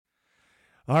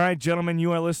All right, gentlemen,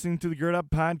 you are listening to the Gird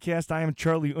Up Podcast. I am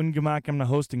Charlie Ungemak. I'm the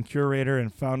host and curator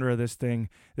and founder of this thing.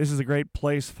 This is a great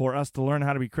place for us to learn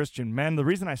how to be Christian men. The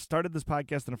reason I started this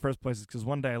podcast in the first place is because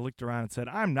one day I looked around and said,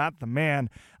 I'm not the man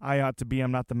I ought to be.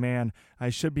 I'm not the man I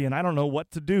should be, and I don't know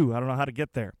what to do. I don't know how to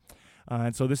get there.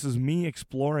 And so this is me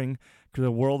exploring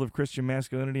the world of Christian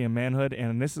masculinity and manhood,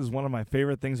 and this is one of my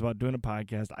favorite things about doing a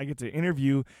podcast. I get to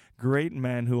interview great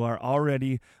men who are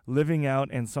already living out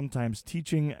and sometimes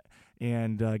teaching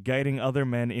and guiding other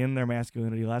men in their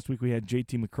masculinity. Last week we had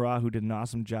JT McCraw, who did an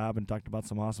awesome job and talked about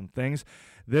some awesome things.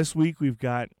 This week we've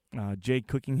got Jay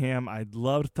Cookingham. I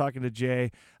loved talking to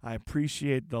Jay. I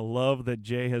appreciate the love that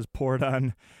Jay has poured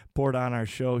on our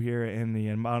show here and the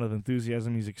amount of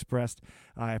enthusiasm he's expressed.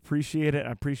 I appreciate it.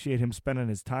 I appreciate him spending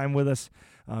his time with us.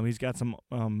 He's got some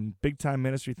big-time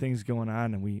ministry things going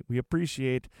on, and we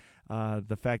appreciate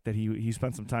the fact that he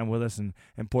spent some time with us and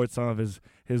poured some of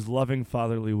his loving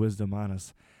fatherly wisdom on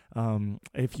us.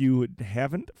 If you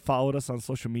haven't followed us on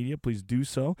social media, please do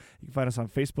so. You can find us on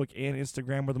Facebook and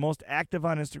Instagram. We're the most active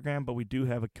on Instagram, but we do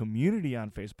have a community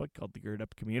on Facebook called the Gird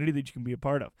Up Community that you can be a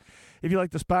part of. If you'd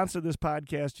like to sponsor this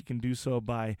podcast, you can do so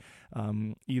by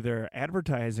either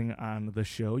advertising on the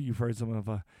show. You've heard some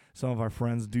of our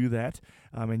friends do that,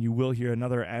 and you will hear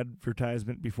another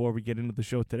advertisement before we get into the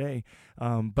show today.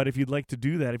 But if you'd like to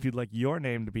do that, if you'd like your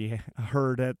name to be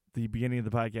heard at the beginning of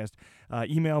the podcast,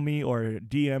 email me or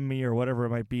DM me or whatever it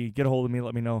might be. Get a hold of me.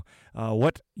 Let me know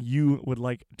what you would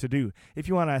like to do. If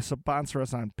you want to sponsor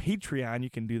us on Patreon, you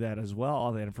can do that as well.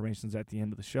 All that information is at the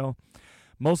end of the show.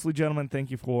 Mostly, gentlemen, thank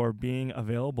you for being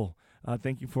available.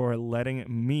 Thank you for letting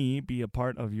me be a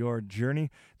part of your journey.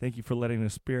 Thank you for letting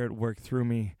the Spirit work through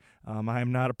me. I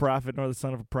am not a prophet nor the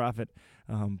son of a prophet,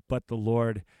 but the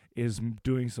Lord is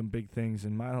doing some big things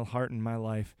in my heart and my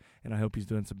life, and I hope he's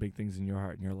doing some big things in your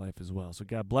heart and your life as well. So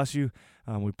God bless you.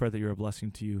 We pray that you're a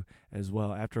blessing to you as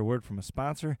well. After a word from a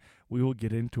sponsor, we will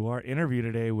get into our interview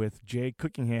today with Jay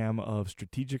Cookingham of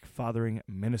Strategic Fathering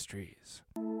Ministries.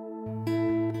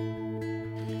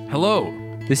 Hello,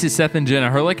 this is Seth and Jenna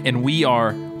Herlick, and we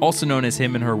are also known as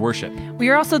Him and Her Worship. We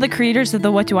are also the creators of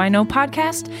the What Do I Know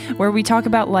podcast, where we talk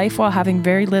about life while having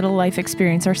very little life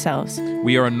experience ourselves.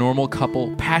 We are a normal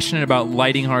couple passionate about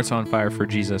lighting hearts on fire for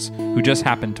Jesus, who just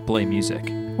happen to play music.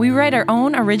 We write our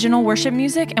own original worship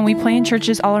music, and we play in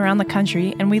churches all around the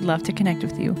country, and we'd love to connect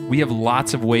with you. We have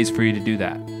lots of ways for you to do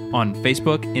that. On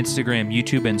Facebook, Instagram,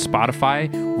 YouTube, and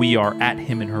Spotify, we are at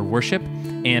Him and Her Worship,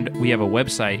 and we have a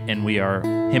website, and we are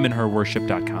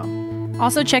himandherworship.com.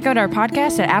 Also, check out our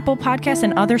podcast at Apple Podcasts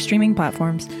and other streaming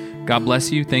platforms. God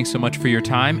bless you. Thanks so much for your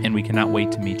time, and we cannot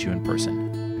wait to meet you in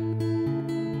person.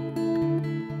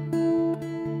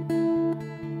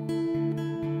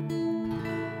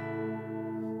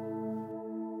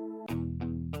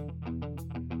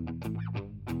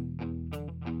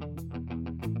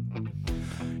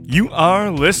 You are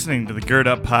listening to the Gird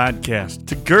Up Podcast.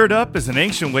 To gird up is an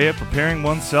ancient way of preparing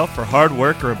oneself for hard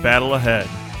work or a battle ahead.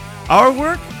 Our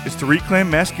work is to reclaim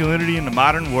masculinity in the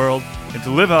modern world and to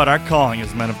live out our calling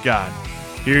as men of God.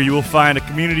 Here you will find a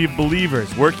community of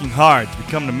believers working hard to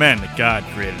become the men that God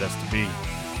created us to be.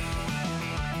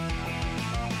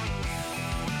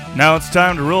 Now it's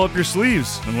time to roll up your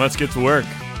sleeves and let's get to work.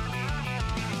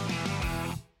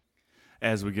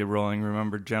 As we get rolling,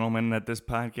 remember, gentlemen, that this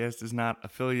podcast is not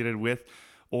affiliated with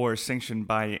or sanctioned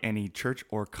by any church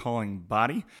or calling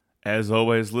body. As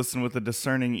always, listen with a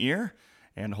discerning ear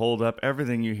and hold up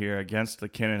everything you hear against the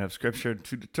canon of Scripture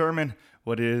to determine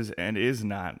what is and is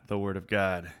not the Word of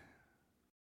God.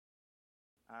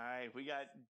 All right, we got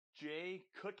Jay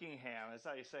Cookingham. That's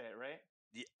how you say it, right?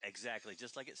 Yeah, exactly,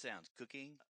 just like it sounds.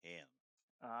 Cooking ham.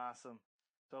 Awesome.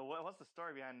 So what's the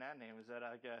story behind that name? Is that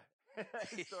like a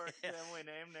historic family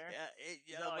name there?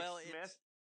 Yeah,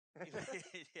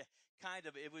 kind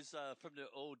of. It was from the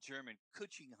old German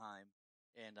Kuchenheim,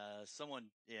 and someone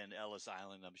in Ellis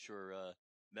Island, I'm sure,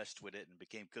 messed with it and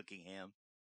became Cookingham.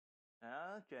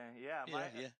 Okay, yeah.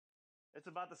 It's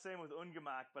about the same with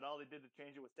Ungemak, but all they did to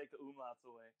change it was take the umlauts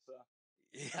away. So.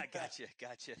 Yeah,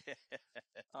 gotcha.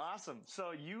 Awesome.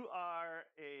 So you are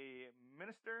a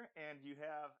minister, and you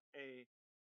have a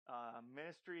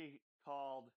ministry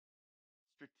called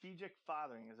Strategic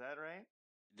Fathering. Is that right?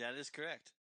 That is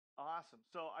correct. Awesome.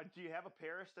 So do you have a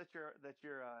parish that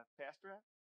you're a pastor at?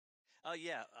 Oh,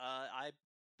 yeah. I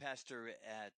pastor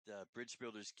at Bridge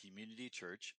Builders Community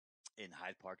Church in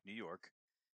Hyde Park, New York.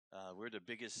 We're the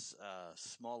biggest,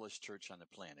 smallest church on the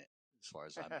planet, as far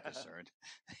as I'm concerned.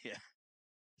 Yeah.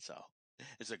 So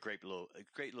it's a great little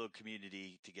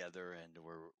community together, and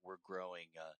we're growing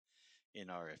in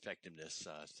our effectiveness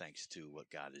thanks to what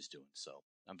God is doing. So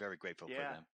I'm very grateful for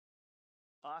them.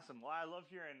 Awesome. Well, I love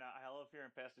hearing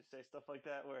pastors say stuff like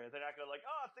that, where they're not going like,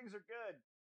 "Oh, things are good,"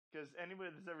 because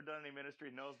anybody that's ever done any ministry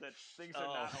knows that things are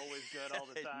Oh, not always good all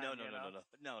the time. no.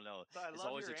 So I It's love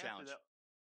always your a answer challenge. that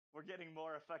we're getting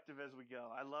more effective as we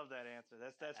go. I love that answer.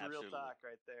 That's real Absolutely. talk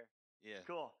right there. Yeah,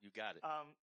 Cool. you got it.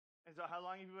 And so how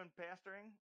long have you been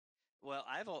pastoring? Well,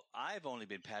 I've only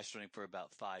been pastoring for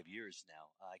about 5 years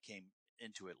now. I came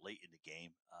into it late in the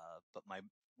game, but my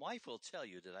wife will tell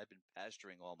you that I've been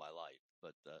pastoring all my life.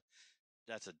 But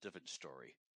that's a different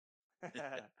story.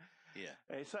 Yeah,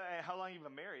 Hey, so how long you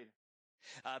been married?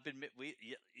 I've been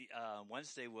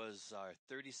Wednesday was our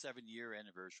 37-year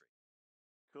anniversary.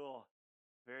 Cool.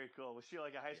 Very cool. Was she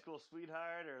like a high Yeah. school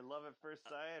sweetheart or love at first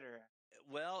sight or?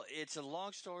 Well, it's a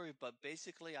long story, but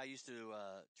basically, I used to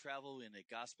travel in a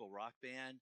gospel rock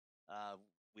band. Uh,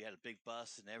 we had a big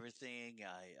bus and everything.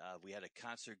 We had a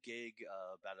concert gig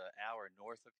about an hour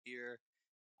north of here.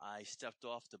 I stepped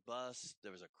off the bus.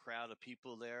 There was a crowd of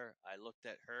people there. I looked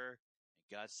at her, and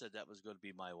God said that was going to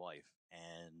be my wife.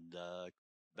 And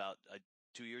about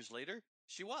 2 years later,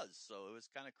 she was. So it was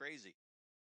kind of crazy.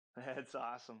 That's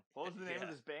awesome. What was the name of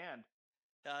Yeah. this band?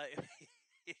 Uh,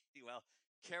 well,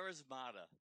 charismata.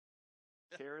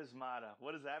 Charismata.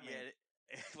 What does that mean?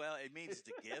 Yeah, well, it means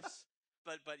the gifts,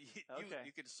 but Okay.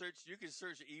 you can search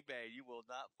eBay. You will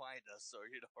not find us, or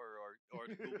or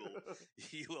Google.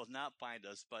 You will not find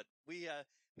us. But we had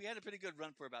a pretty good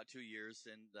run for about 2 years,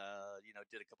 and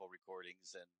did a couple of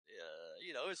recordings, and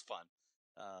it was fun.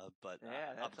 But Yeah,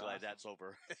 I'm that's glad awesome. that's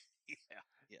over.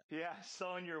 Yeah, Yeah,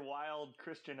 sowing your wild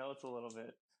Christian oats a little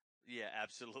bit. yeah,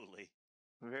 absolutely.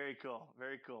 Very cool.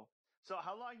 Very cool. So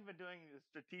how long have you been doing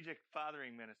strategic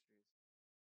fathering ministries?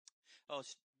 Oh,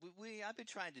 I've been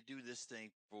trying to do this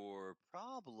thing for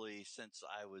probably since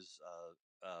I was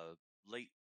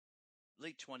late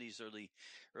late 20s,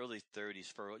 early 30s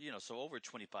for, so over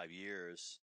 25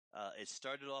 years. It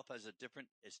started off as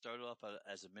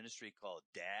a ministry called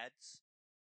Dads,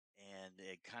 and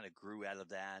it kind of grew out of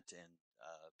that and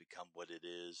become what it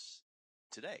is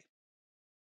today.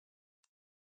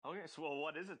 Okay, so well,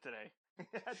 what is it today?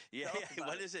 Yeah, Tell us yeah. about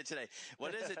What it. is it today?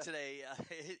 What is it today?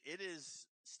 It is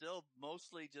still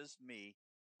mostly just me.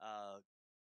 Uh,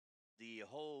 the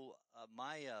whole,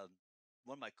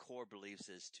 one of my core beliefs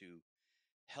is to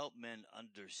help men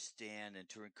understand and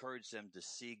to encourage them to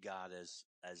see God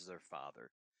as their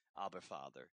father, Abba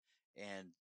Father.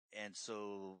 And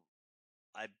so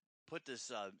I put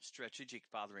this strategic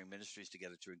fathering ministries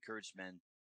together to encourage men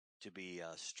to be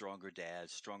stronger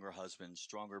dads, stronger husbands,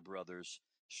 stronger brothers,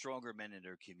 stronger men in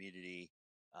their community,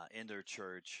 in their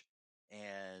church.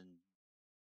 And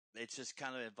it's just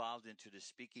kind of evolved into the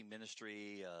speaking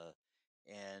ministry,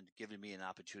 and giving me an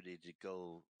opportunity to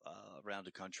go around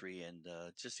the country and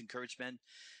just encourage men.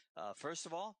 First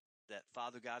of all, that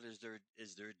Father God is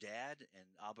their dad, and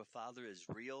Abba Father is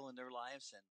real in their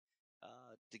lives, and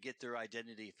to get their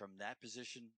identity from that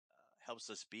position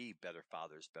helps us be better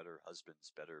fathers, better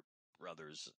husbands, better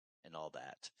brothers, and all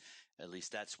that. At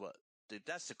least that's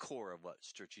the core of what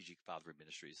Strategic Fathering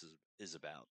Ministries is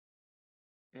about.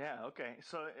 Yeah, okay.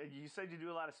 So you said you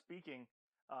do a lot of speaking.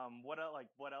 What else,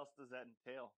 what else does that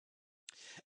entail?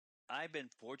 I've been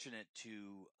fortunate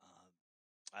to.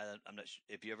 I'm not sure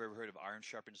if you ever heard of Iron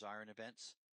Sharpens Iron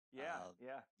events. Yeah, Uh,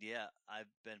 yeah. yeah,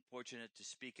 I've been fortunate to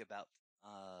speak about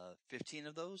 15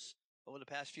 of those over the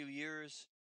past few years,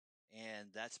 and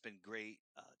that's been great.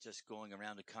 Just going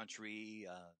around the country,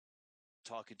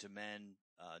 talking to men,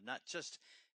 not just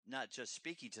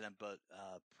speaking to them, but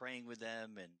praying with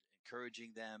them and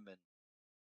encouraging them, and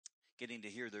getting to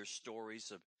hear their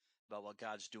stories about what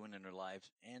God's doing in their lives,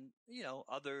 and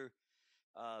other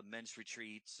men's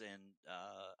retreats, and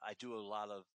I do a lot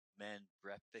of men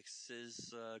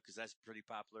breakfasts because that's pretty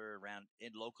popular around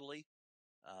in locally.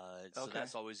 So Okay.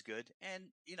 that's always good, and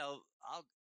I'll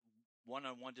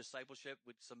one-on-one discipleship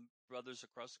with some brothers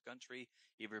across the country,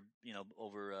 either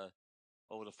over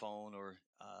the phone or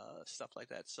stuff like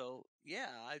that. So yeah,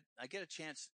 I get a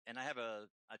chance, and I have a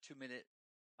 2-minute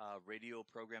radio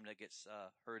program that gets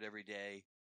heard every day,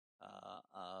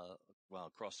 well,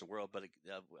 across the world, but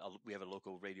we have a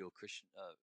local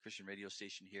Christian radio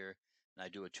station here, and I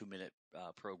do a 2-minute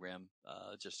program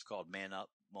just called Man Up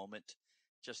Moment,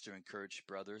 just to encourage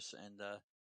brothers. And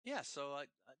yeah, so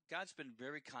God's been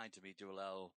very kind to me to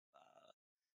allow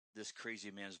this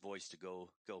crazy man's voice to go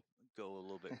a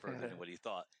little bit further than what he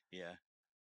thought. Yeah,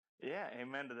 Yeah,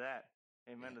 amen to that.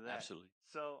 yeah, Amen to that. absolutely.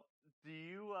 So, do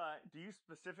you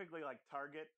specifically like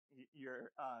target your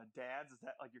dads? Is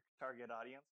that like your target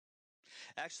audience?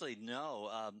 Actually,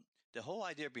 no. The whole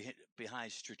idea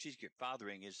behind strategic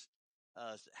fathering is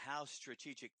how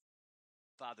strategic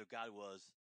Father God was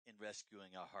in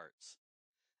rescuing our hearts,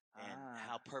 and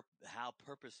Ah. how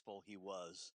purposeful he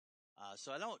was.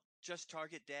 So I don't just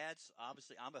target dads.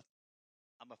 Obviously, I'm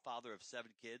a father of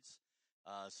 7 kids,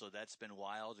 so that's been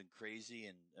wild and crazy,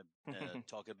 and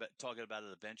talking about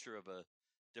an adventure of a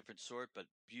different sort, but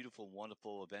beautiful,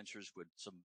 wonderful adventures with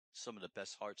some of the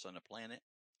best hearts on the planet.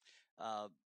 Uh,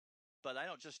 but I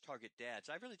don't just target dads.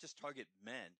 I really just target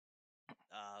men,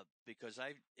 because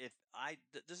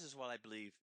this is what I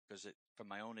believe, because from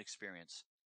my own experience,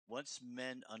 once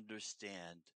men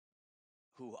understand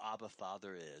who Abba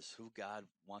Father is, who God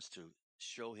wants to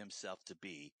show Himself to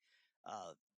be,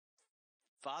 uh,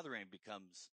 fathering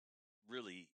becomes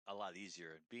really a lot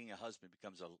easier, and being a husband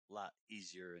becomes a lot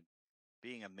easier, and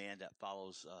being a man that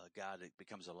follows God, it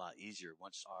becomes a lot easier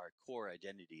once our core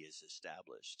identity is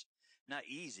established. Not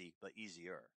easy, but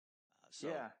easier. So,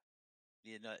 Yeah.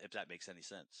 if that makes any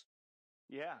sense.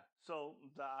 Yeah. So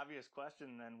the obvious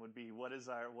question then would be, what is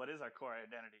our core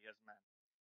identity as men?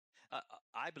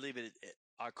 I believe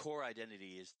our core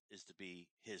identity is to be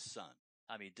His son.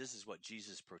 I mean, this is what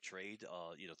Jesus portrayed,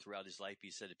 throughout His life. He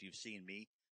said, if you've seen me,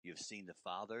 you've seen the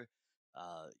Father.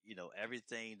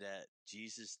 Everything that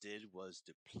Jesus did was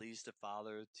to please the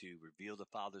Father, to reveal the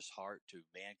Father's heart to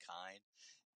mankind,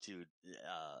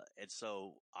 and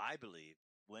so I believe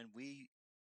when we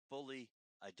fully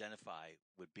identify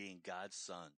with being God's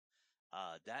son,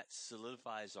 that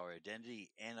solidifies our identity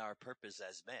and our purpose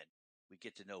as men. We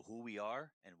get to know who we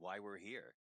are and why we're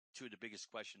here. Two of the biggest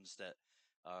questions that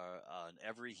are on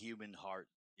every human heart,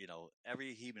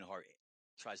 every human heart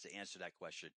tries to answer that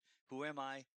question. Who am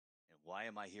I and why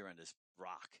am I here on this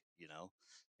rock?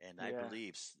 And I Yeah.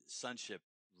 believe sonship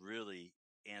really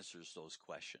answers those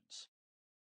questions.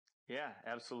 Yeah,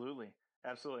 absolutely.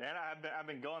 Absolutely. And I've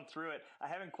been going through it. I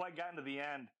haven't quite gotten to the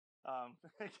end. I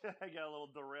got a little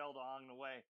derailed along the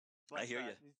way, I but hear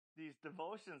you. these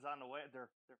devotions on the way, they're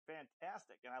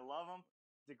fantastic, and I love them.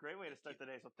 It's a great way to Thank you. start the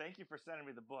day. So thank you for sending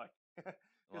me the book, because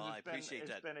Well, I appreciate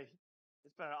that.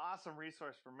 it's been an awesome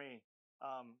resource for me.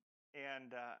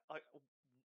 And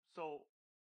so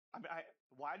I mean,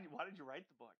 why did you write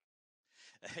the book?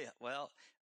 Well,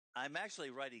 I'm actually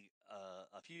writing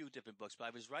a few different books, but I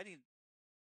was writing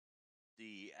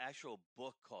the actual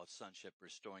book called Sonship: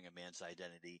 Restoring a Man's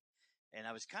Identity. And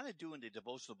I was kind of doing the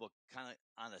devotional book kind of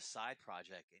on a side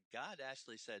project. And God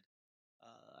actually said,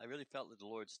 I really felt that the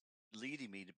Lord's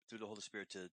leading me through the Holy Spirit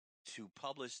to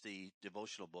publish the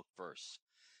devotional book first.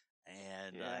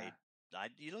 And Yeah.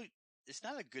 it's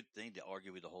not a good thing to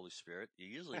argue with the Holy Spirit. You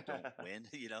usually don't win.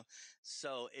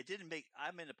 So it didn't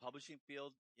I'm in the publishing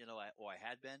field, or I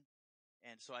had been.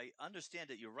 And so I understand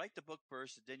that you write the book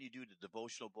first, and then you do the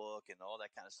devotional book and all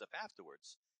that kind of stuff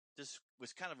afterwards. This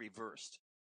was kind of reversed.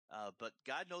 But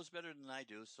God knows better than I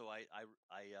do. So I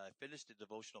finished the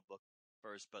devotional book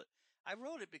first, but I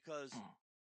wrote it because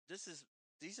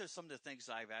these are some of the things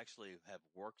I've actually have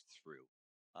worked through.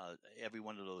 Every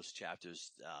one of those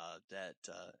chapters, that,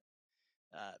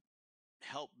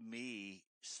 helped me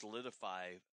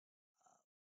solidify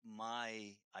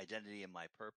my identity and my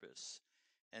purpose.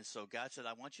 And so God said,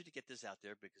 I want you to get this out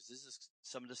there, because this is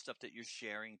some of the stuff that you're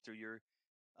sharing through your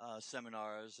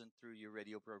seminars and through your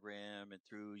radio program and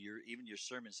through even your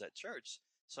sermons at church.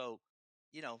 So,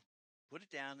 put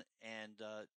it down, and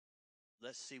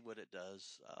let's see what it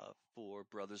does for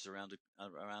brothers around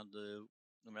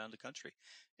the country.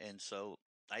 And so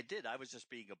I did. I was just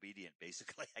being obedient,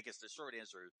 basically. I guess the short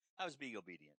answer, I was being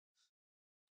obedient.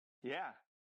 Yeah.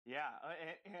 Yeah.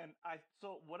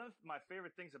 So one of my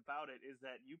favorite things about it is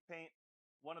that you paint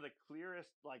one of the clearest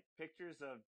like pictures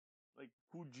of like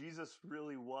who Jesus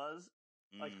really was,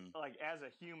 Mm. like as a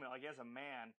human, like as a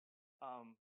man.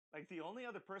 Like the only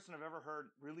other person I've ever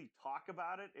heard really talk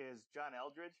about it is John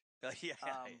Eldridge. Yeah,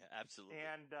 Um, absolutely.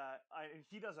 and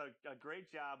he does a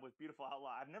great job with Beautiful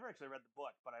Outlaw. I've never actually read the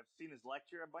book, but I've seen his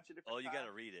lecture a bunch of Oh, different you got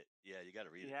to times. read it. Yeah, you got to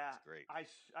read it. Yeah, It's great.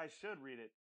 I should read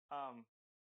it. Um,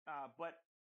 but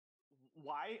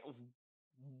why?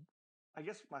 I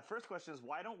guess my first question is,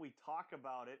 why don't we talk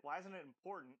about it? Why isn't it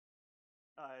important?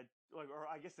 Or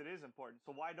I guess it is important.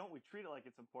 So why don't we treat it like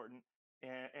it's important?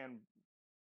 And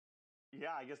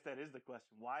yeah, I guess that is the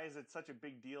question. Why is it such a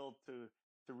big deal to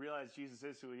realize Jesus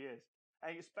is who He is?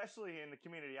 Especially in the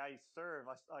community I serve.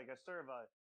 I serve a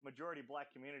majority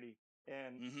Black community,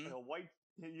 and Mm-hmm. white.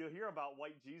 You hear about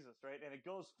white Jesus, right? And it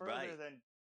goes further Right. than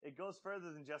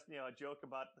just a joke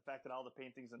about the fact that all the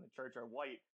paintings in the church are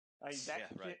white. Yeah,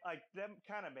 right. That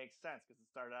kind of makes sense because it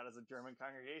started out as a German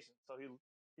congregation. So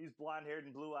he's blonde haired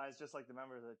and blue eyes, just like the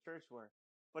members of the church were.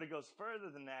 But it goes further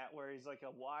than that, where he's like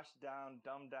a washed down,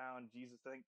 dumbed down Jesus.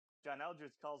 I think John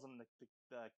Eldridge calls him the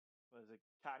was it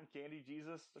Cotton Candy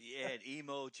Jesus? Yeah, and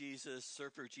emo Jesus,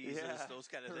 surfer Jesus, Yeah, those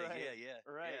kind of things. right,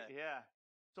 right, Yeah. yeah.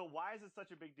 So why is it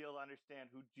such a big deal to understand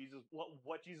who Jesus,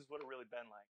 what Jesus would have really been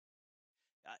like?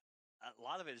 I, a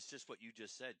lot of it is just what you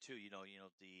just said too.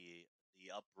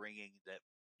 The upbringing that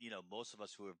most of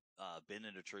us who have been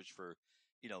in the church for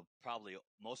probably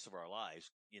most of our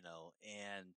lives,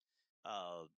 and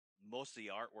uh, most of the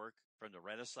artwork from the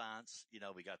Renaissance.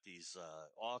 We got these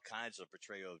all kinds of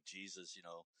portrayal of Jesus.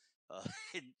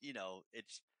 And,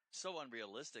 it's so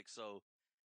unrealistic. So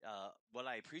what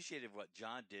I appreciated what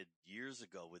John did years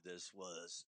ago with this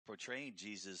was portraying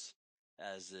Jesus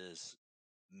as this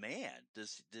man,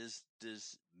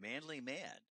 this manly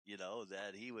man,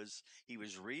 that he was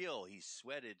real. He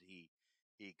sweated. He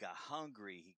got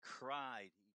hungry. He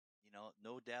cried.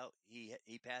 No doubt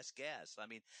he passed gas. I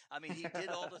mean, he did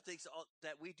all the things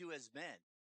that we do as men,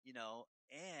 you know,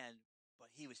 and, but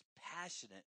he was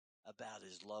passionate about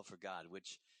his love for God,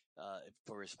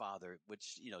 for his father,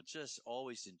 which, just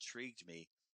always intrigued me.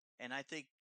 And I think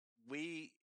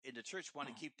we in the church want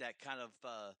to keep that kind of,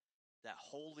 that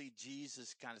holy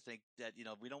Jesus kind of thing, that,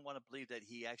 we don't want to believe that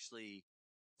he actually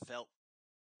felt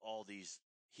all these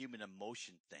human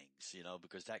emotion things,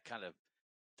 because that kind of,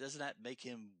 doesn't that make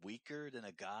him weaker than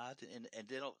a God? And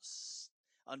they don't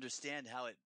understand how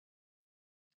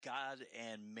God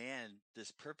and man,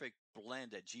 this perfect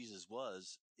blend that Jesus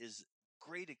was, is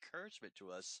great encouragement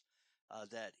to us,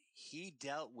 that he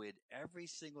dealt with every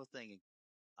single thing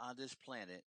on this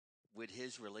planet with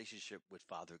his relationship with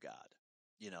Father God,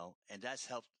 and that's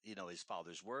helped, his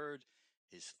father's word,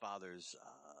 his father's,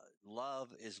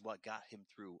 love is what got him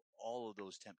through all of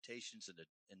those temptations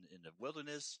in the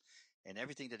wilderness and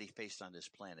everything that he faced on this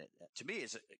planet. To me,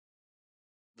 it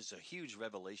was a huge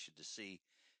revelation to see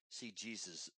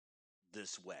Jesus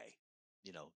this way,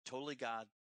 totally God,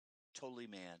 totally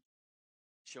man,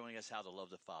 showing us how to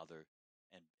love the Father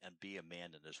and be a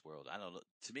man in this world. I don't know.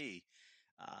 To me,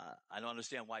 I don't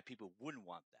understand why people wouldn't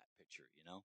want that picture.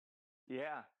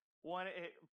 Yeah. One,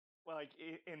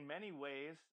 in many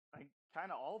ways, like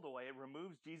kind of all the way, it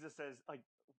removes Jesus as like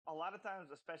a lot of times,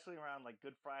 especially around like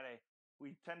Good Friday,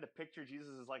 we tend to picture Jesus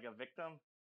as like a victim.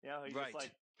 He just Right.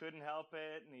 like couldn't help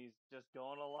it and he's just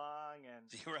going along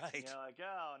and, Right. like,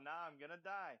 oh, now I'm going to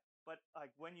die. But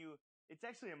like it's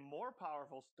actually a more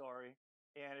powerful story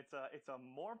and it's a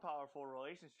more powerful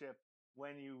relationship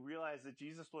when you realize that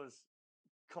Jesus was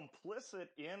complicit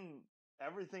in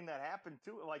everything that happened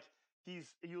to him. Like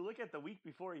you look at the week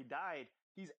before he died,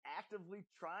 he's actively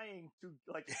trying to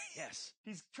Yes.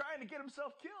 he's trying to get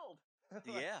himself killed. Like,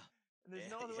 Yeah. and there's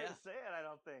no other way Yeah. to say it, I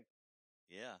don't think.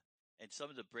 Yeah. And some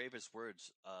of the bravest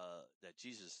words, that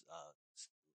Jesus,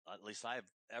 at least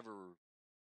I've ever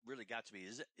really got to me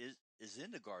is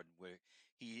in the garden where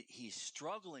he's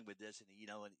struggling with this and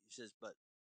and he says, but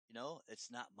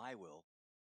it's not my will,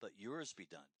 but yours be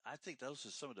done. I think those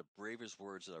are some of the bravest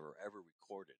words that were ever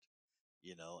recorded,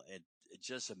 and it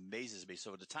just amazes me.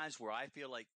 So the times where I feel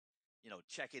like,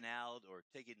 checking out or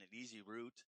taking an easy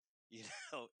route,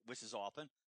 which is often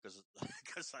because,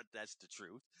 because that's the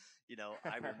truth,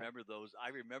 I remember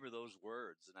those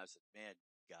words and I said, man,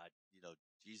 God,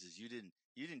 Jesus, you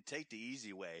didn't take the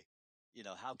easy way.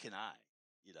 How can I,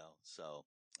 so,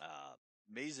 uh,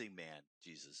 amazing man,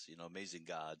 Jesus, amazing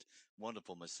God,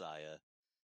 wonderful Messiah,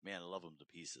 man. I love him to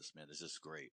pieces, man. It's just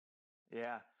great.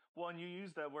 Yeah. Well, and you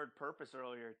used that word purpose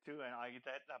earlier too, and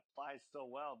that applies so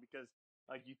well because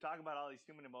like you talk about all these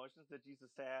human emotions that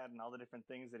Jesus had and all the different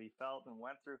things that he felt and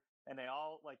went through, and they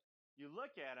all like you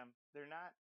look at them, they're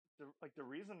not the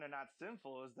reason they're not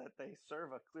sinful is that they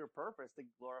serve a clear purpose to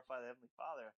glorify the Heavenly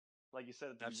Father, like you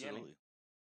said at the beginning.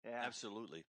 Absolutely. Yeah.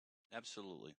 Absolutely.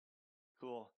 Absolutely.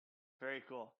 Cool. Very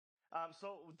cool.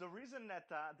 So the reason I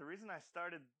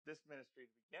started this ministry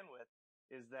to begin with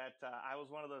is that I was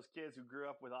one of those kids who grew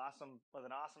up with an awesome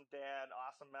dad,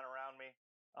 awesome men around me.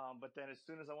 But then as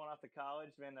soon as I went off to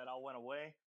college, man, that all went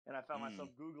away, and I found myself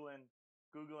Mm.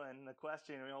 googling the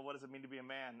question, what does it mean to be a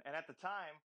man? And at the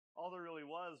time, all there really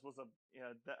was it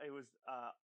was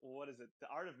what is it? The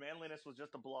Art of Manliness was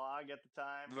just a blog at the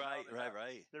time. Right. Right.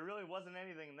 Right. There really wasn't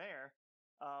anything there.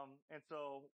 And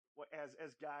so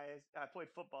as guys, I played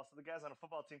football. So the guys on a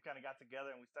football team kind of got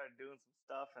together and we started doing some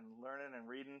stuff and learning and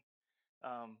reading.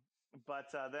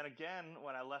 But then again,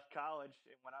 when I left college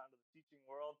and went out into the teaching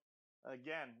world,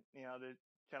 again, they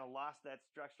kind of lost that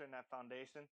structure and that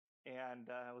foundation.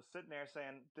 And I was sitting there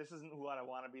saying, this isn't who I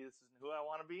want to be. This isn't who I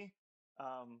want to be.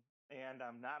 And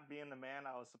I'm not being the man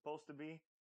I was supposed to be.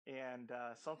 And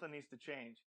something needs to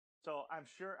change. So I'm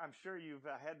sure you've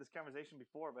had this conversation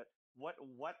before, but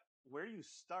where do you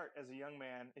start as a young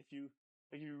man if you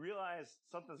like you realize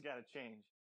something's got to change,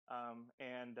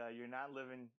 and you're not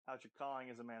living out your calling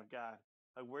as a man of God.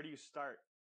 Like, where do you start?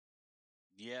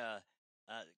 Yeah.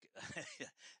 Uh,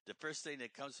 the first thing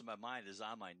that comes to my mind is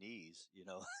on my knees,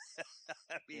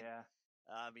 I mean, Yeah,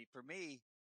 for me,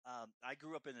 I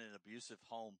grew up in an abusive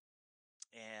home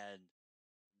and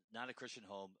not a Christian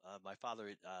home. My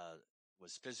father,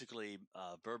 was physically,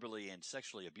 verbally and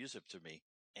sexually abusive to me.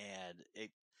 And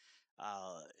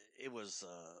uh, it was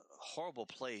a horrible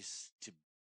place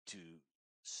to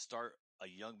start a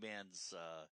young man's,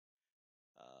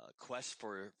 quest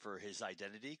for his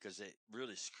identity because it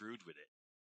really screwed with it.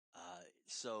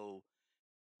 So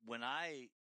when I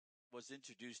was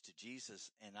introduced to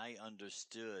Jesus and I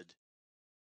understood,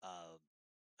 uh,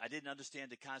 I didn't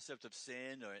understand the concept of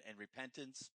sin and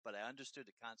repentance, but I understood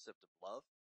the concept of love.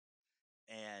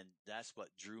 And that's what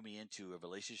drew me into a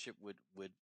relationship with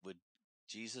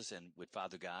Jesus and with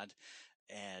Father God.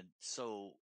 And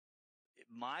so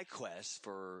my quest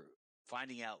for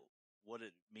finding out what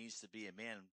it means to be a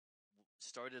man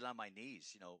started on my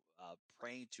knees,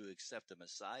 praying to accept the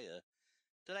Messiah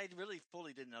that I really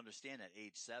fully didn't understand at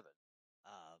age 7.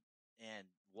 Uh, and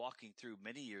walking through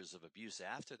many years of abuse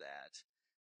after that,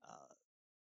 uh,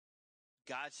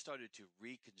 God started to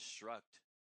reconstruct,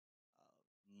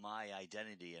 my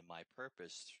identity and my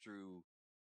purpose through,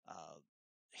 uh,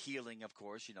 healing, of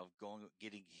course,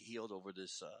 getting healed over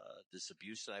this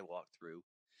abuse that I walked through,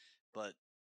 but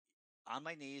on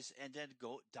my knees and then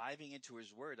diving into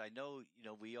his word. I know,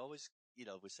 we always, we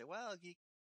say, well, do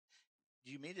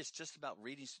you mean it's just about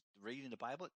reading the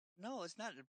Bible? No, it's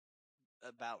not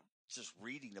about just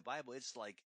reading the Bible. It's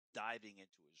like diving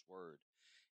into his word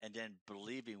and then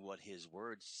believing what his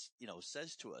words,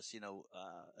 says to us,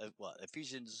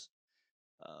 Ephesians,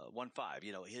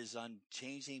 1:5, his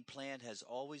unchanging plan has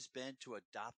always been to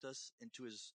adopt us into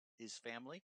his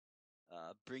family,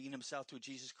 bringing himself through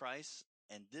Jesus Christ.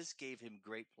 And this gave him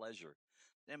great pleasure.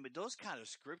 And with those kind of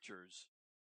scriptures,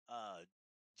 uh,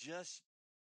 just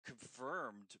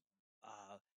confirmed,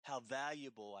 how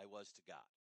valuable I was to God.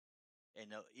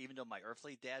 And even though my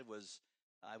earthly dad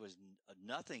I was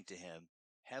nothing to him,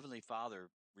 Heavenly Father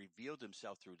revealed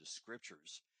himself through the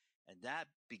scriptures. And that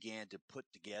began to put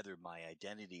together my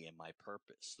identity and my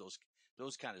purpose,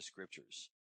 those kind of scriptures.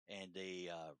 And they,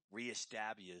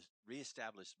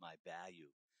 reestablished my value.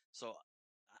 So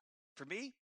for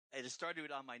me, it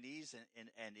started on my knees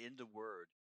and in the word.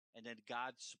 And then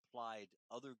God supplied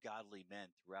other godly men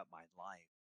throughout my life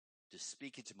to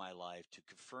speak into my life, to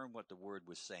confirm what the word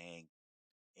was saying.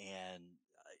 And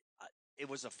it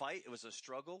was a fight. It was a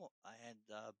struggle.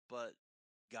 But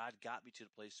God got me to the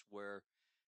place where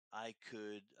I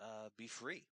could, be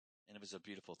free. And it was a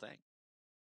beautiful thing.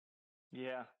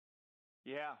 yeah,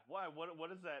 yeah. Why?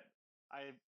 What is that?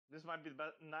 I This might be the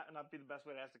best, not be the best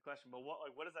way to ask the question, but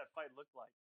what does that fight look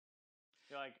like?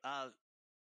 You're like, Uh,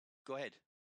 Go ahead.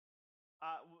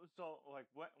 so like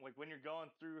when you're going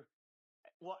through,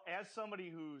 well, as somebody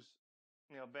who's,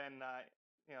 been,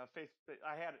 faith,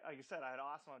 I had, like I said, I had an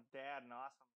awesome dad and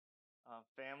awesome,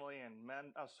 family and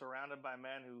men. I was surrounded by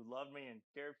men who loved me and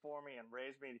cared for me and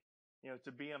raised me,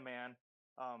 to be a man.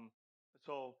 Um,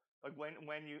 so like when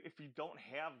if you don't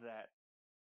have that,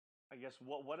 I guess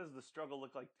what does the struggle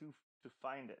look like to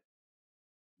find it?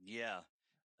 Yeah.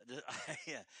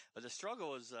 Yeah. But the struggle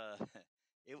was,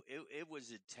 it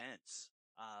was intense,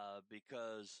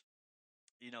 because,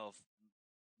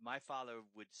 my father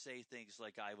would say things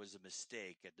like I was a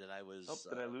mistake and that Oh,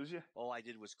 did I lose you? all I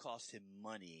did was cost him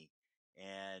money.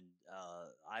 And,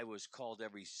 I was called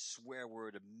every swear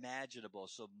word imaginable.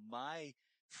 So my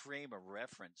frame of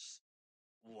reference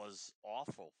was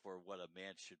awful for what a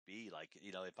man should be. Like,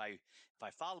 if I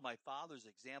followed my father's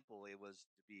example, it was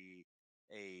to be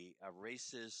a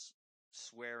racist,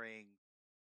 swearing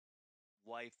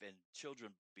wife and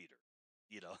children beater,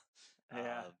 you know,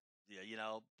 Yeah,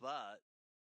 yeah, but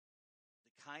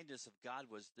the kindness of God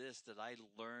was this, that I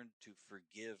learned to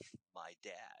forgive my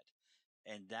dad.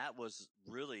 And that was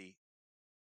really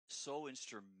so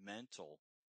instrumental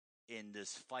in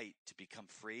this fight to become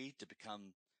free, to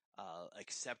become,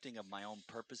 accepting of my own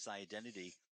purpose,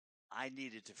 identity. I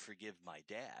needed to forgive my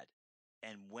dad.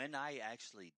 And when I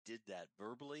actually did that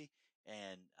verbally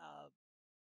and,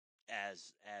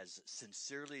 as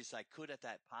sincerely as I could at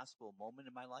that possible moment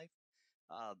in my life,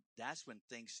 that's when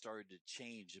things started to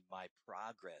change in my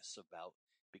progress about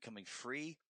becoming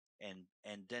free and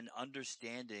then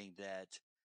understanding that,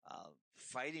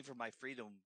 fighting for my freedom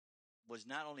was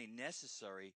not only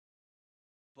necessary,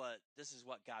 but this is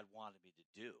what God wanted me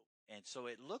to do. And so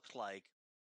it looked like,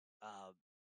 uh,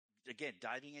 again,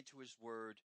 diving into his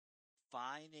word,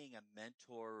 finding a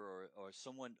mentor or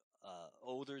someone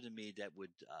older than me that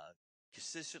would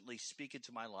consistently speak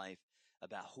into my life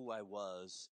about who I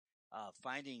was,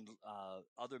 finding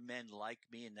other men like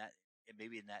me and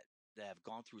maybe in that have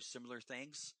gone through similar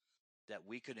things that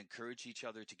we could encourage each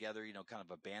other together, kind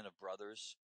of a band of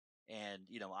brothers. And,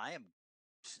 I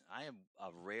am a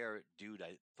rare dude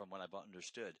from what I've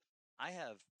understood. I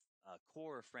have a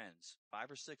core of friends,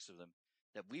 5 or 6 of them,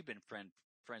 that we've been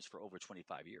friends for over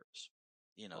 25 years.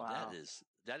 Wow.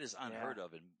 That is Yeah. unheard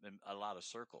of in a lot of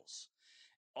circles.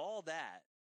 All that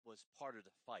was part of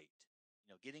the fight.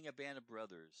 Getting a band of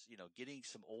brothers, getting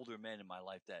some older men in my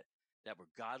life that were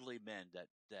godly men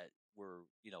that were,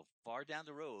 far down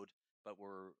the road, but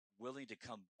were willing to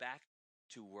come back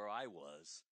to where I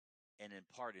was and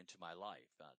impart into my life.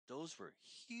 Those were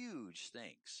huge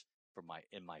things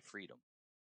in my freedom.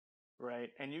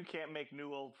 Right. And you can't make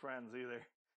new old friends either.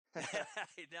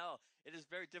 I know it is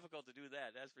very difficult to do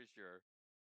that. That's for sure.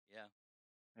 Yeah.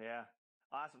 Yeah.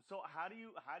 Awesome. So how do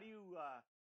you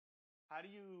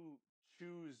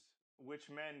choose which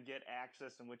men get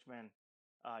access and which men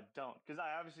don't? Because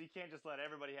I obviously you can't just let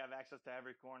everybody have access to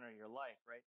every corner of your life,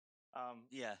 right?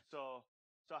 Yeah. So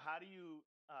how do you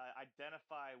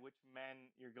identify which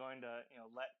men you're going to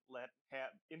let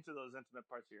have into those intimate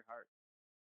parts of your heart?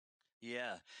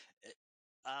 Yeah.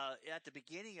 At the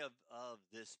beginning of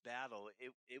this battle,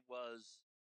 it was,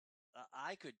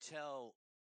 I could tell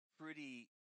pretty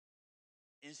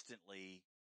instantly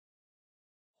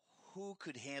who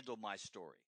could handle my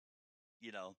story.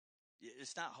 You know,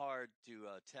 it's not hard to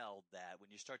tell that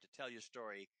when you start to tell your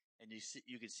story and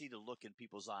you can see the look in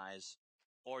people's eyes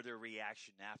or their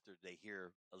reaction after they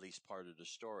hear at least part of the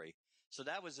story. So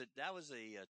that was a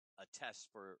test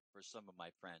for some of my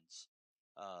friends,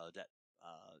 that,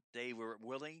 they were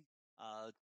willing, uh,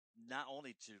 not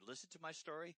only to listen to my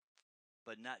story,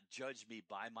 but not judge me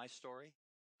by my story.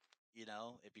 If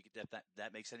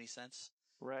that makes any sense.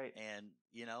 Right. And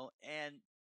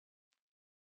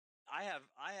I have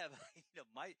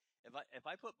my if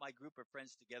I put my group of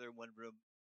friends together in one room,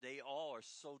 they all are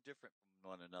so different from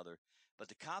one another. But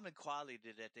the common quality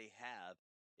that they have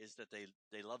is that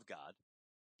they love God,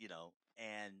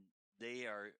 and they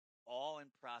are all in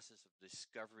process of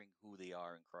discovering who they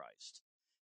are in Christ,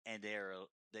 and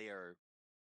they are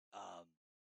um,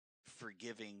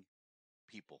 forgiving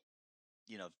people,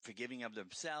 forgiving of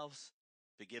themselves,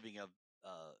 forgiving of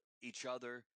each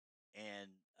other, and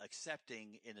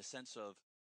accepting in a sense of,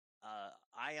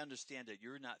 I understand that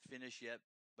you're not finished yet,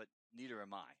 but neither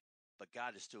am I. But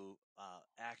God is still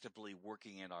actively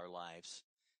working in our lives.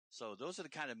 So those are the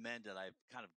kind of men that I've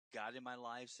kind of got in my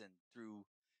lives, and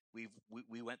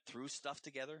we went through stuff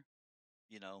together,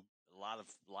 a lot of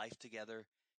life together,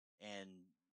 and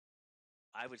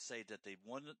I would say that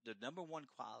the number one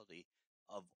quality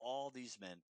of all these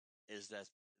men is that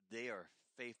they are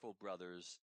faithful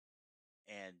brothers,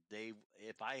 and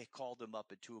if I called them up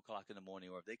at 2 o'clock in the morning,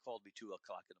 or if they called me 2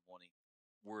 o'clock in the morning,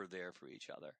 we're there for each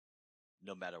other,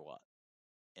 no matter what.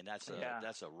 And that's a Yeah.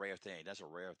 that's a rare thing. That's a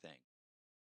rare thing.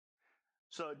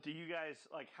 So do you guys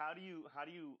like how do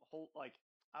you hold, like,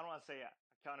 I don't want to say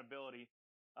accountability,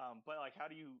 but like how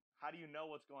do you know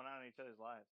what's going on in each other's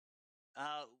lives?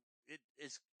 Uh,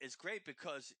 it's great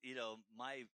because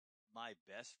my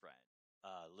best friend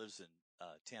lives in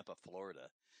Tampa, Florida,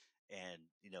 and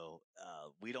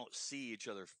we don't see each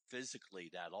other physically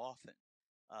that often,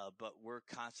 but we're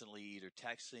constantly either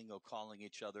texting or calling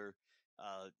each other.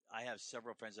 I have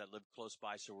several friends that live close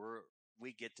by, so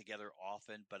we get together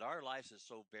often, but our lives are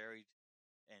so varied,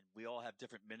 and we all have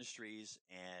different ministries,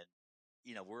 and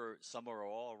some are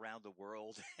all around the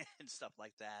world and stuff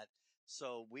like that.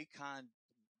 So we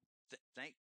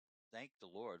thank the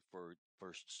Lord for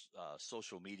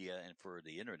social media and for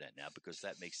the internet now, because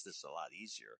that makes this a lot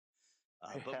easier.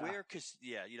 But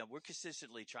Yeah. we're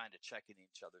consistently trying to check in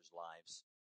each other's lives,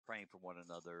 praying for one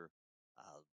another.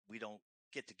 We don't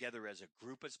get together as a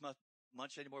group as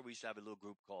much anymore. We used to have a little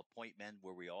group called Point Men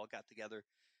where we all got together,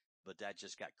 but that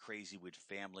just got crazy with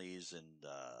families and,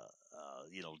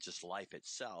 just life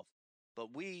itself.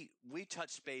 But we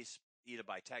touch base either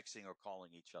by texting or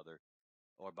calling each other,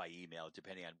 or by email,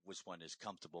 depending on which one is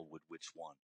comfortable with which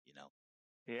one, you know?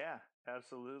 Yeah, Yeah.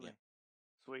 absolutely.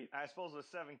 Sweet. I suppose with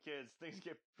 7 kids, things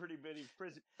get pretty busy.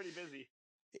 Pretty busy.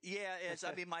 Yeah,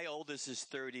 I mean, my oldest is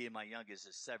 30 and my youngest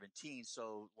is 17.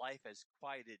 So life has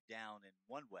quieted down in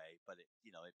one way, but it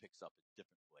picks up in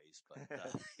different ways.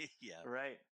 But, yeah,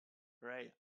 Right.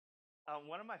 Right. yeah.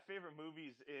 One of my favorite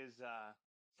movies is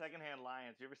Secondhand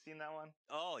Lions. You ever seen that one?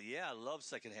 Oh, yeah. I love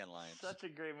Secondhand Lions. Such a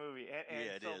great movie. And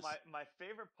Yeah, it so is. my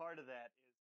favorite part of that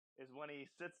is when he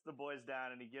sits the boys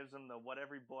down and he gives them the what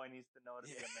every boy needs to know to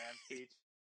be a man speech.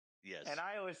 Yes. And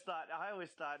I always thought,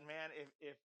 man,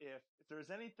 if there's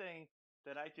anything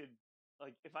that I could,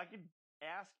 like, if I could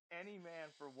ask any man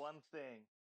for one thing,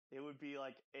 it would be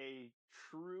like a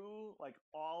true, like,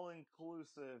 all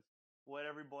inclusive, what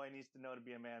every boy needs to know to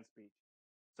be a man speech.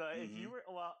 So if you Mm-hmm. were,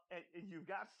 well, you've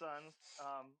got sons,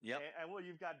 Yep. and well,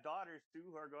 you've got daughters too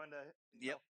who are going to,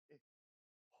 Yep.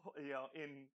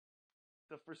 in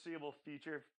the foreseeable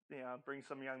future, bring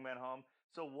some young men home.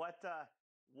 So what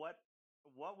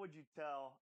would you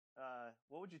tell,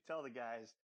 the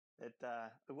guys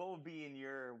that, what would be in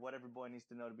your what every boy needs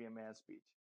to know to be a man speech?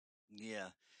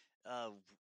 Yeah. Uh,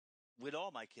 with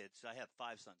all my kids, I have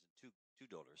 5 sons and two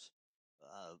daughters.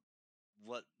 Uh,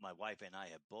 what my wife and I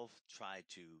have both tried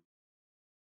to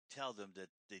tell them that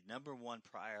the number one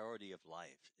priority of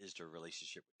life is their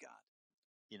relationship with God.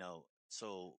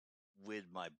 So with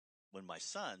when my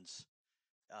sons,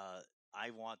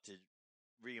 I want to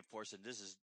reinforce, and this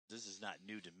is not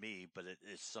new to me, but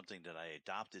it's something that I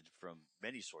adopted from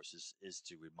many sources, is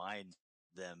to remind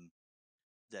them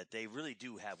that they really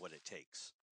do have what it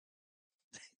takes.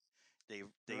 They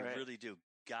Right. really do.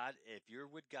 God, if you're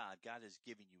with God, God is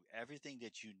giving you everything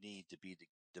that you need to be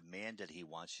the man that He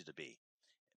wants you to be.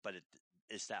 But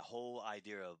it's that whole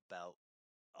idea about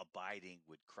abiding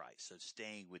with Christ, so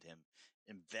staying with Him,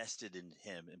 invested in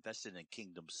Him, invested in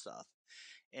kingdom stuff,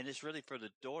 and it's really for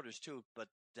the daughters too. But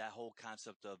that whole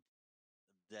concept of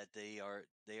that they are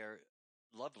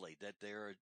lovely, that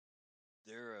they're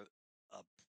a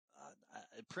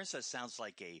princess sounds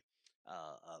like a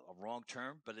wrong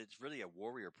term, but it's really a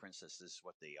warrior princess is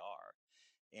what they are.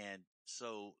 And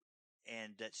so,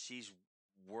 and that she's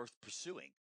worth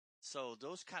pursuing. So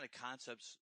those kind of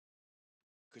concepts,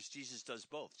 because Jesus does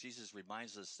both. Jesus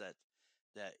reminds us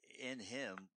that in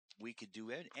Him we could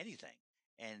do anything,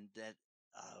 and that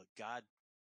God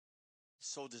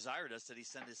so desired us that He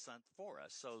sent His Son for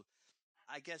us. So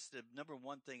I guess the number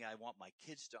one thing I want my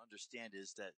kids to understand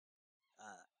is that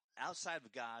outside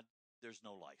of God, there's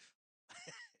no life.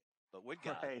 But with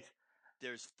God, Right.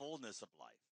 there's fullness of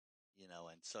life,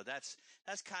 and so that's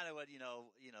kind of what,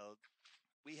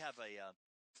 we have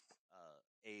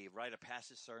a rite of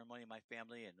passage ceremony in my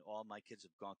family, and all my kids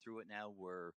have gone through it now,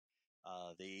 where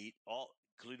they all,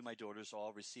 including my daughters,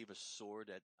 all receive a sword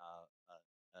at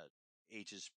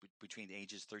between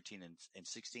ages 13 and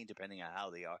 16, depending on how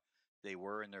they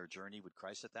were in their journey with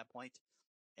Christ at that point.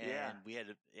 Yeah.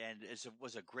 And it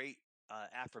was a great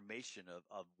affirmation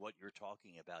of what you're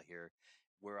talking about here,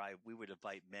 where we would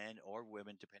invite men or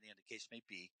women, depending on the case may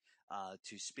be,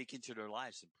 to speak into their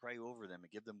lives and pray over them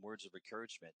and give them words of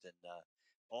encouragement. And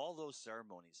all those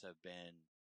ceremonies have been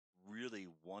really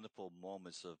wonderful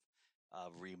moments of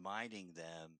reminding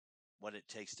them what it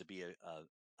takes to be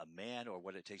a man, or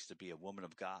what it takes to be a woman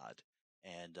of God.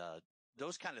 And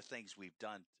those kind of things we've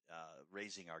done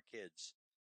raising our kids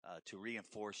to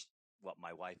reinforce what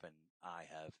my wife and I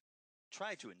have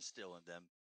tried to instill in them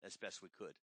as best we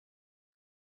could.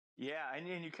 Yeah, and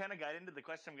you kind of got into the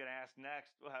question I'm going to ask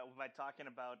next by talking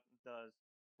about the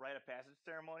rite of passage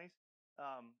ceremonies.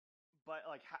 But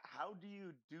like, how do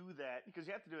you do that? Because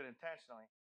you have to do it intentionally.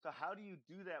 So how do you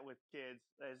do that with kids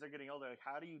as they're getting older? Like,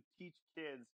 how do you teach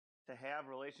kids to have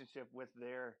relationship with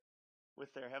their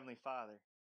Heavenly Father?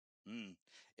 Mm.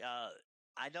 Uh,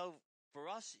 I know for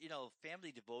us,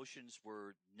 family devotions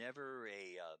were never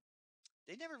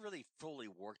they never really fully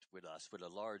worked with us with a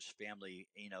large family.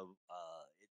 It,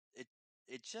 it,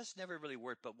 it just never really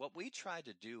worked. But what we tried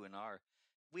to do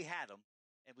we had them,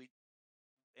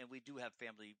 and we do have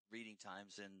family reading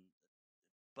times,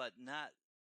 but not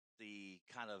the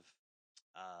kind of,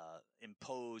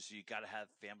 impose, you got to have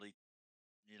family,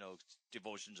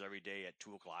 devotions every day at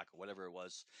 2:00 or whatever it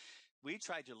was. We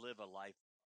tried to live a life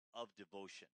of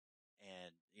devotion.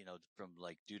 And, from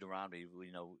like Deuteronomy,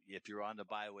 if you're on the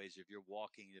byways, if you're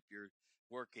walking, if you're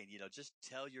working, just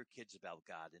tell your kids about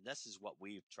God. And this is what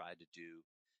we've tried to do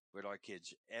with our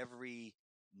kids. Every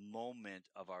moment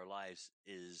of our lives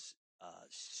is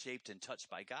shaped and touched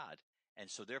by God. And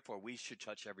so therefore we should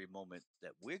touch every moment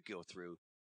that we go through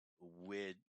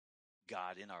with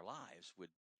God in our lives,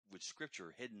 with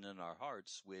scripture hidden in our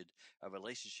hearts, with a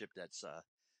relationship that's,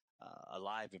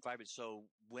 alive and vibrant. So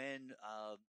when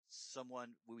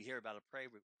we hear about a prayer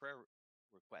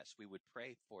request, we would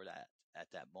pray for that at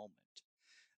that moment.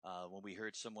 When we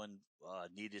heard someone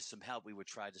needed some help, we would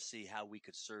try to see how we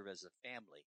could serve as a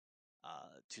family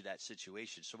to that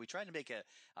situation. So we try to make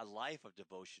a life of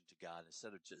devotion to God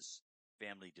instead of just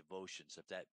family devotions.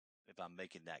 If I'm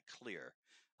making that clear,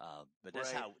 but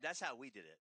Right. that's how we did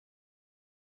it.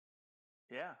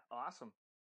 Yeah. Awesome.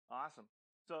 Awesome.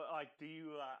 So, like, do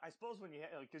you? I suppose when you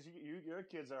because your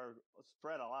kids are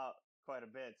spread out quite a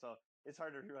bit, so it's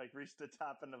hard to like reach the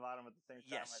top and the bottom at the same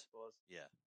time. I Yes. suppose. Yeah.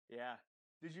 Yeah.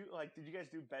 Did you guys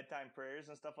do bedtime prayers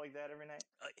and stuff like that every night?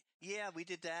 Yeah, we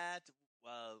did that.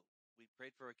 We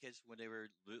prayed for our kids when they were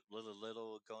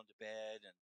little, going to bed,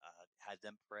 and had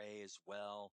them pray as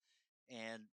well.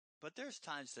 And but there's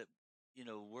times that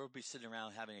we'll be sitting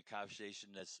around having a conversation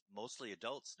that's mostly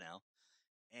adults now,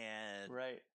 and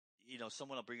Right.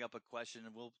 someone will bring up a question,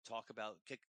 and we'll talk about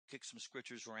kick some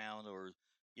scriptures around, or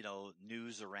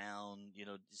news around,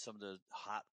 some of the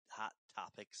hot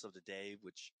topics of the day,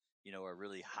 which are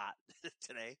really hot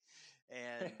today.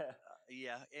 And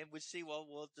yeah, and we see, well,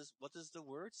 what does the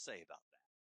word say about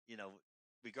that?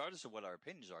 Regardless of what our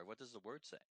opinions are, what does the word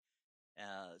say?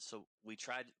 So we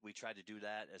tried to do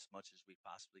that as much as we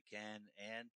possibly can.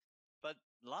 But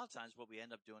a lot of times what we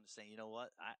end up doing is saying, you know what,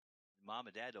 mom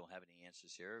and dad don't have any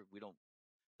answers here.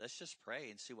 Let's just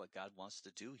pray and see what God wants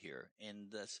to do here.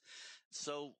 And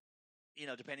so,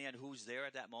 depending on who's there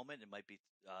at that moment, it might be,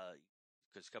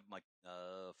 because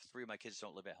three of my kids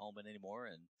don't live at home anymore,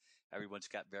 and everyone's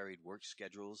got varied work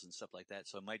schedules and stuff like that.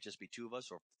 So it might just be two of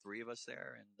us or three of us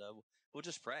there, and we'll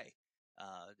just pray.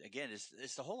 Again,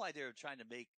 it's the whole idea of trying to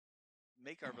make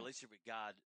our relationship with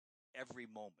God every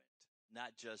moment,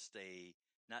 not just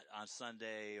not on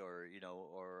Sunday or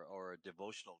or a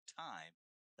devotional time.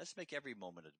 Let's make every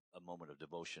moment a moment of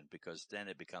devotion, because then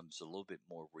it becomes a little bit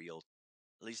more real.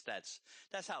 At least that's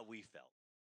how we felt.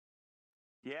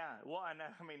 Yeah. Well, and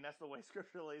I mean that's the way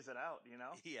Scripture lays it out.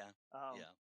 Yeah, Um,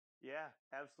 yeah.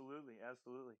 yeah. Absolutely.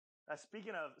 Absolutely.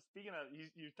 Speaking of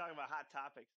you talking about hot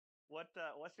topics. What's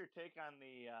your take on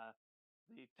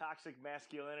the toxic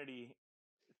masculinity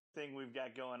thing we've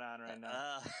got going on right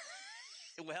now?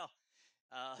 Well,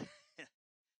 uh,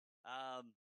 um,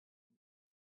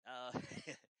 uh,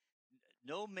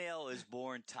 no male is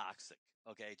born toxic.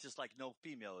 Okay, just like no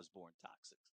female is born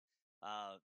toxic.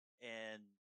 And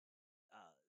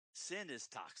sin is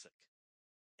toxic,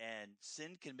 and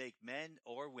sin can make men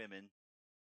or women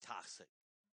toxic,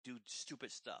 do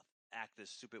stupid stuff, act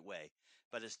this stupid way.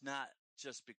 But it's not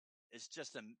just it's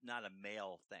just not a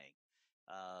male thing.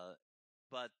 Uh,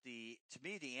 but to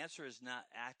me, the answer is not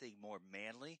acting more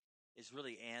manly; it's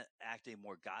really acting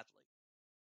more godly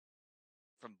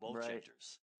from both Right.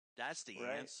 genders. That's the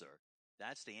Right. answer.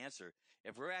 That's the answer.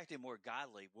 If we're acting more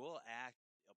godly, we'll act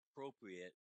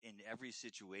appropriate in every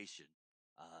situation,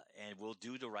 and we'll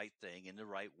do the right thing in the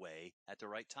right way at the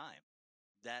right time.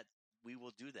 That we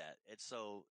will do that. And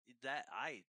so that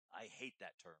I hate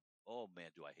that term. Oh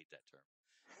man, do I hate that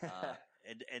term.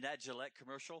 And that Gillette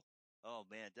commercial. Oh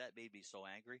man, that made me so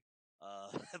angry.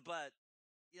 But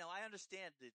I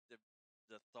understand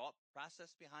the thought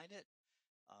process behind it.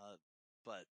 Uh,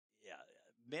 but yeah,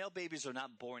 male babies are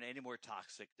not born any more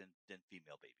toxic than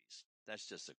female babies. That's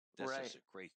just a Right.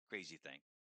 crazy thing.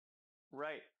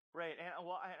 Right, right, and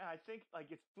well, I think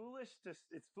like it's foolish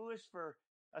for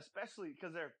especially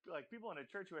because there are like people in the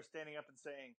church who are standing up and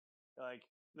saying like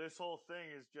this whole thing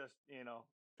is just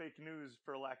fake news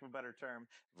for lack of a better term,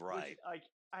 which Right. like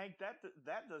I think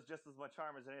that does just as much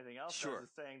harm as anything else does, Sure.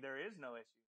 is saying there is no issue.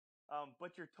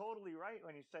 But you're totally right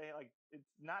when you say like it's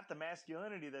not the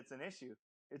masculinity that's an issue.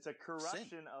 It's a Sin.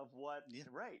 corruption of what. Yeah.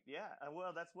 Right. Yeah.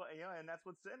 Well, that's what and that's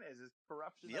what sin is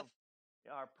corruption Yep. of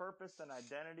our purpose and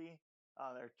identity,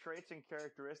 their traits and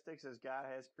characteristics as God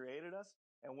has created us.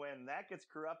 And when that gets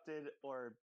corrupted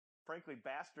or frankly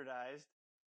bastardized,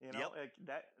 Yep. like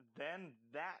then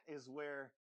that is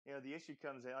where, the issue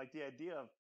comes in. Like the idea of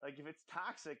like, if it's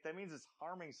toxic, that means it's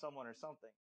harming someone or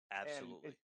something. And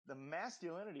Absolutely. the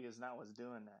masculinity is not what's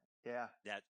doing that. Yeah.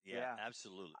 Yeah. Yeah.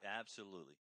 Absolutely.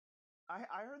 Absolutely.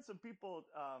 I heard some people,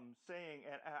 saying,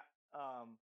 and,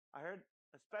 I heard,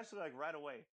 especially like right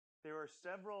away, there were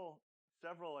several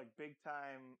like big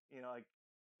time, like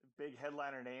big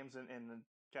headliner names in the,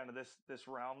 kind of this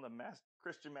realm, the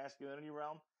Christian masculinity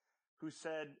realm, who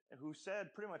said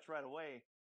pretty much right away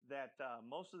that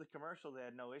most of the commercial they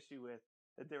had no issue with,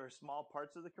 that there were small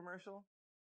parts of the commercial,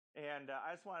 and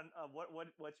I just want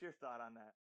what's your thought on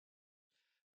that?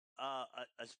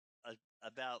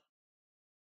 About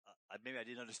maybe I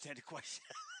didn't understand the question.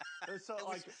 So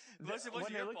like It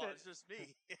wasn't your fault. It's just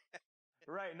me.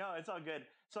 Right. No, it's all good.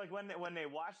 So like when they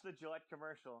watched the Gillette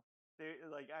commercial,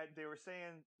 they were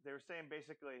saying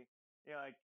basically,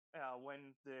 like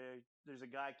when there's a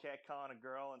guy catcalling a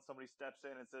girl and somebody steps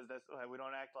in and says that's we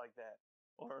don't act like that,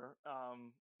 or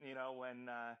when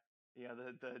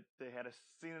they had a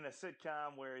scene in a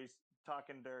sitcom where he's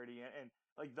talking dirty, and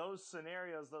like those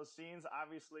scenarios, those scenes,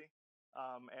 obviously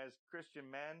as Christian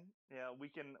men, we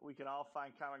can all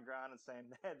find common ground and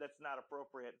saying that's not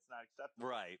appropriate, it's not acceptable.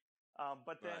 Right.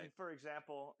 But then, Right. for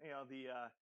example,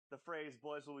 the phrase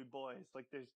 "boys will be boys," like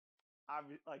there's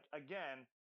again,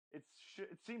 it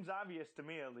seems obvious to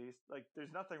me at least. Like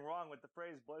there's nothing wrong with the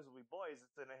phrase "boys will be boys."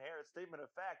 It's an inherent statement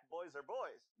of fact. Boys are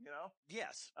boys,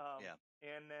 Yes. Yeah.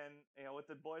 And then with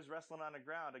the boys wrestling on the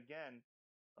ground again,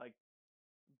 like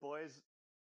boys,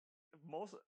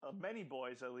 many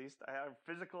boys at least are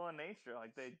physical in nature.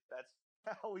 Like that's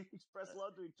how we express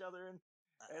love to each other, and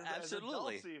as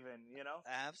Absolutely. adults even.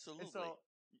 Absolutely.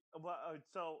 And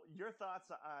so your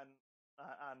thoughts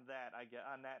on that, I guess,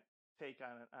 on that take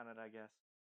on it, I guess.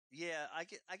 Yeah,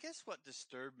 I guess what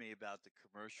disturbed me about the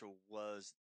commercial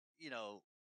was,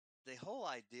 the whole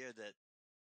idea that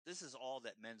this is all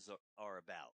that men's are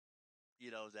about.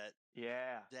 That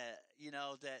Yeah.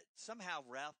 that somehow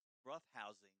rough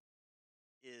housing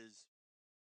is,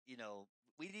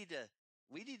 we need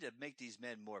to make these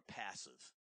men more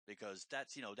passive, because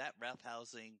that's, that rough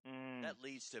housing that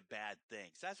leads to bad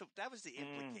things. That was the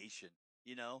implication,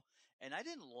 and I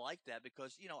didn't like that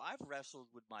because, I've wrestled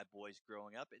with my boys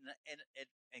growing up,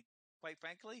 and quite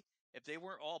frankly, if they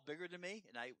weren't all bigger than me,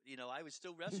 and I would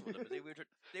still wrestle with them, but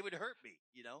they would hurt me,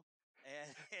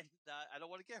 and I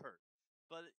don't want to get hurt.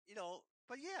 But,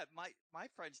 but yeah, my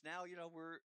friends now,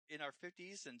 we're in our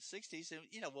 50s and 60s, and,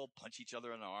 we'll punch each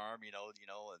other in the arm, and,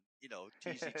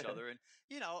 tease each other, and,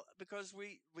 because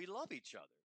we love each other,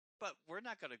 but we're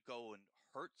not going to go and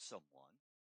hurt someone.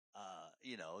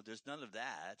 There's none of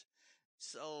that.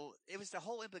 So it was the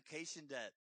whole implication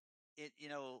that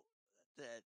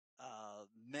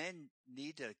men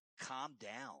need to calm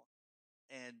down,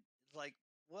 and like,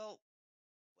 well,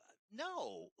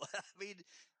 no, I mean,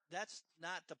 that's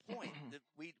not the point.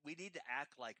 We need to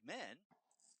act like men,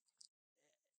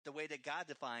 the way that God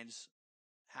defines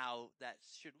how that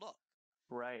should look.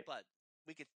 Right. But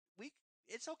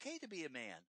it's okay to be a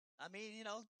man. I mean,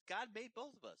 God made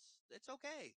both of us. It's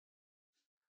okay.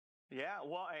 Yeah.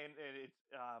 Well, and it's,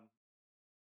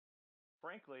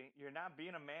 frankly, you're not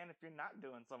being a man if you're not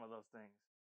doing some of those things.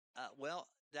 Well,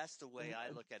 that's the way I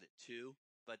look at it too.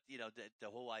 But, the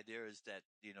whole idea is that,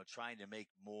 trying to make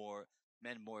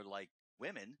men more like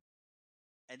women,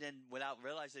 and then without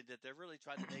realizing that they're really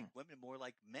trying to make women more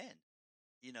like men,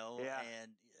 Yeah.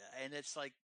 and it's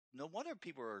like, no wonder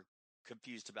people are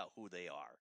confused about who they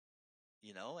are,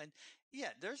 and yeah,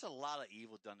 there's a lot of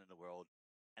evil done in the world,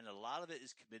 and a lot of it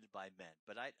is committed by men,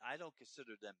 but I don't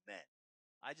consider them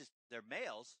men. They're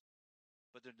males,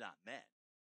 but they're not men,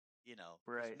 because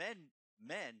Right.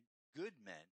 men, good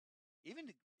men,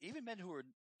 even men who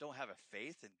don't have a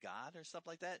faith in God or stuff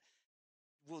like that,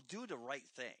 will do the right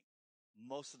thing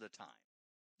most of the time,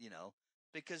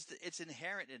 because it's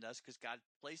inherent in us, because God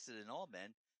placed it in all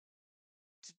men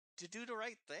to do the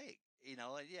right thing, and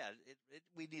yeah,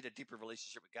 we need a deeper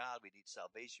relationship with God. We need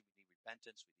salvation. We need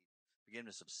repentance. We need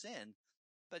forgiveness of sin.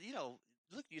 But,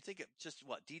 look, you think of just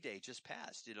what D-Day just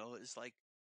passed, it's like,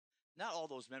 not all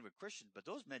those men were Christian, but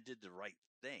those men did the right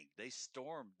thing. They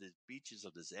stormed the beaches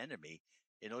of this enemy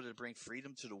in order to bring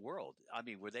freedom to the world. I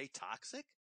mean, were they toxic?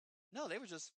 No, they were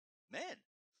just men,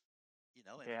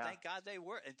 and Yeah. thank God they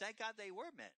were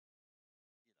men,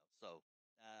 so,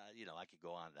 I could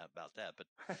go on about that, but.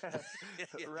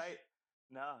 Yeah. Right.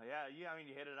 No, yeah. I mean,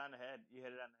 you hit it on the head.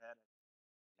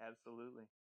 Absolutely.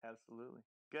 Absolutely.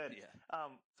 Good. Yeah.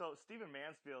 So Stephen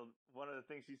Mansfield, one of the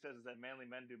things he says is that manly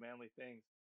men do manly things.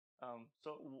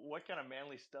 So what kind of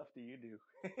manly stuff do you do?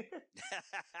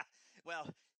 Well,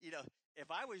 if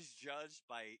I was judged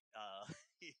by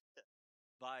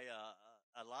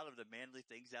a lot of the manly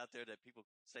things out there that people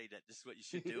say that this is what you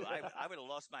should do, Yeah. I would have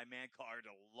lost my man card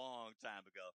a long time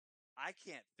ago. I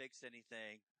can't fix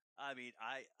anything. I mean,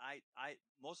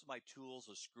 most of my tools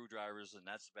are screwdrivers, and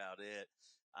that's about it.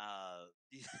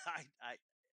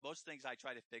 Most things I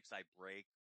try to fix, I break.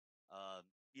 I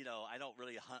don't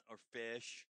really hunt or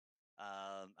fish.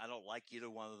 I don't like either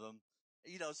one of them.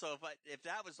 So if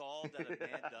that was all that a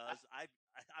man does, I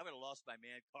would have lost my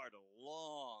man card a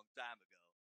long time ago.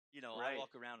 Right. I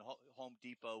walk around Home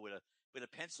Depot with a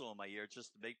pencil in my ear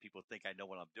just to make people think I know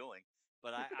what I'm doing,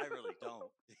 but I really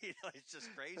don't. It's just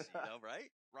crazy,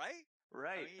 right? Right?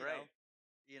 Right. I mean, Right.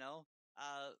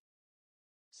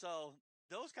 So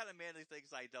those kind of manly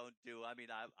things I don't do. I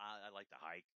mean, I like to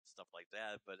hike, stuff like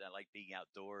that, but I like being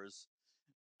outdoors.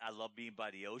 I love being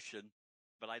by the ocean,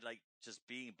 but I like just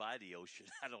being by the ocean.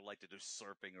 I don't like to do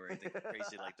surfing or anything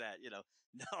crazy like that. No,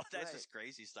 that's Right. just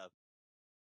crazy stuff.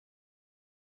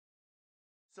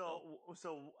 So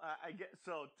I get,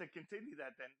 so to continue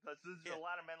that then, there's a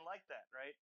lot of men like that,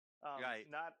 right? Right.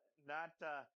 Not.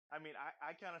 I mean,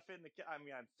 I kind of fit in the. I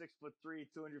mean, I'm 6'3",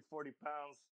 240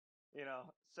 pounds.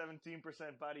 17%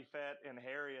 body fat and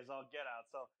hairy as all get out.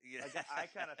 So Yeah. like I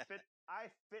kind of fit. I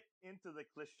fit into the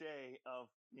cliche of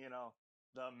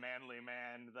the manly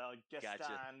man, the Gotcha.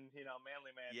 Gaston,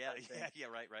 manly man Yeah. type thing. Yeah.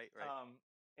 Right. Right. Right.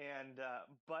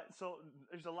 But so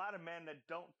there's a lot of men that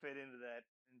don't fit into that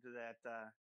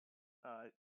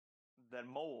that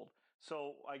mold.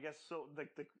 So I guess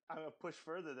I'm gonna push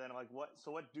further then. Like what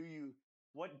do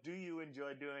you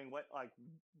enjoy doing?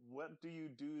 What do you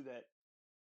do that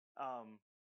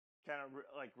kind of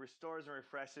like restores and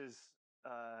refreshes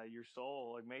your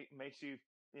soul? Like makes you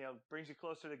brings you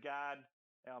closer to God.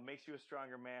 Makes you a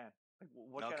stronger man. Like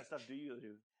what kind Okay. of stuff do you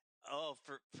do? Oh,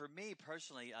 for me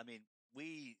personally, I mean,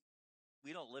 we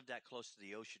don't live that close to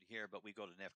the ocean here, but we go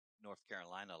to North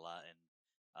Carolina a lot, and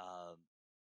um,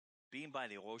 being by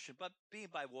the ocean, but being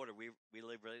by water, we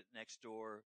live right next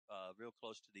door, real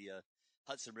close to the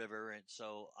Hudson River, and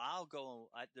so I'll go.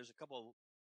 There's a couple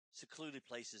secluded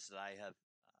places that I have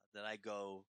that I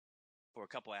go for a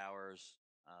couple hours,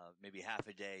 maybe half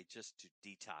a day, just to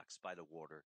detox by the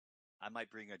water. I might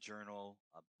bring a journal,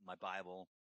 my Bible,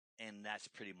 and that's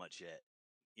pretty much it.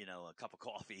 A cup of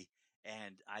coffee,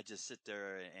 and I just sit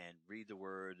there and read the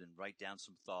word and write down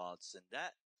some thoughts, and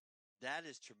that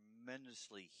is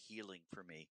tremendously healing for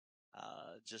me.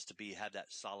 Just to have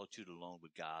that solitude alone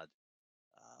with God,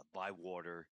 by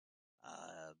water,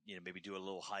 maybe do a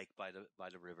little hike by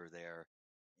the river there,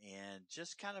 and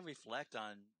just kind of reflect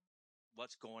on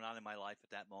what's going on in my life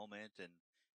at that moment and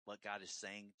what God is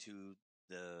saying to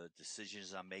the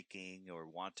decisions I'm making or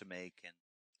want to make. And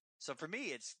so for me,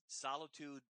 it's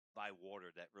solitude by water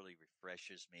that really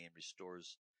refreshes me and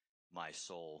restores my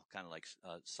soul, kind of like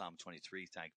Psalm 23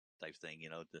 type thing.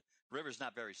 The river's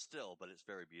not very still, but it's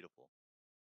very beautiful.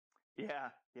 Yeah,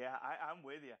 yeah, I'm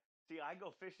with you. See, I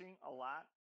go fishing a lot,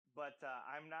 but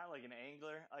I'm not like an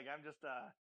angler. Like I'm just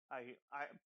I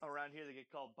around here they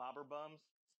get called bobber bums.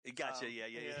 Gotcha. Yeah.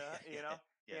 Yeah,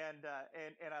 Yeah.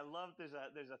 and I love there's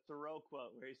a Thoreau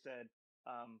quote where he said,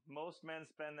 most men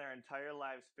spend their entire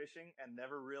lives fishing and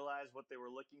never realize what they were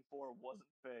looking for wasn't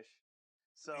fish.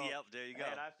 So, Yep. There you go.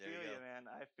 and I There feel you you, go. man.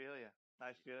 I feel you.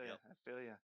 I feel you. Yep. I feel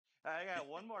you. I got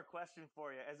one more question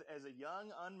for you. As a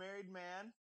young unmarried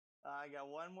man, I got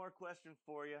one more question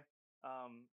for you.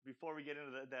 Before we get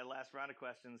into that last round of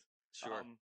questions. Sure.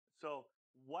 So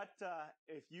what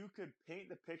if you could paint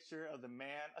the picture of the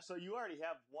man? So you already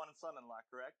have one son-in-law,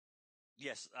 correct?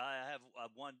 Yes, I have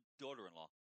one daughter-in-law.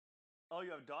 Oh,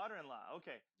 you have daughter-in-law.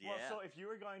 Okay. Well, Yeah. so if you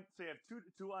were going, so you have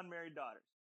two unmarried daughters.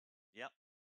 Yep.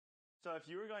 So if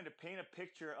you were going to paint a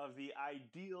picture of the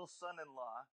ideal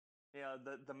son-in-law,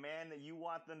 the man that you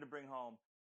want them to bring home,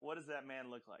 what does that man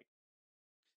look like?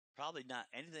 Probably not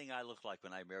anything I look like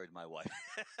when I married my wife.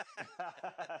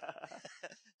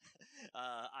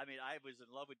 I mean, I was in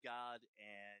love with God,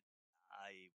 and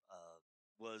I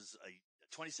was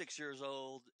 26 years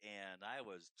old, and I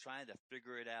was trying to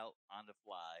figure it out on the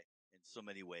fly in so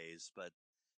many ways. But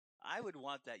I would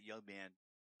want that young man.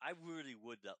 I really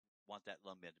would want that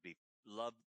young man to be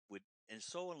loved with and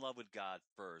so in love with God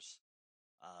first,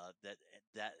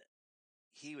 that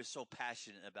he was so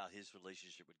passionate about his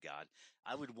relationship with God.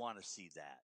 I would want to see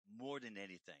that more than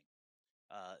anything.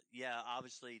 Yeah,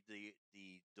 obviously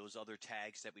those other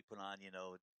tags that we put on,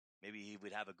 maybe he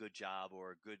would have a good job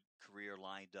or a good career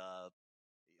lined up,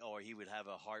 or he would have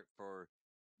a heart for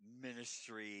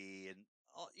ministry and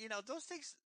those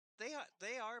things.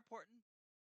 They are important.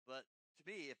 But to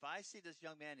me, if I see this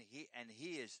young man and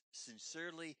he is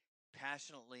sincerely,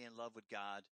 passionately in love with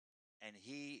God, and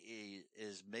he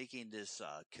is making this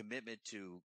commitment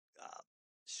to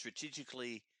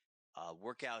strategically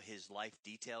work out his life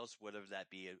details, whether that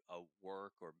be a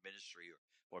work or ministry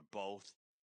or both,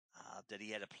 that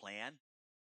he had a plan.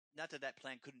 Not that that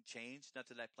plan couldn't change, not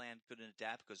that that plan couldn't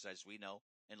adapt, because as we know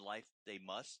in life, they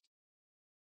must.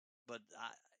 But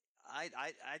I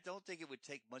don't think it would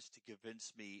take much to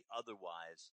convince me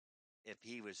otherwise if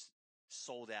he was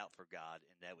sold out for God,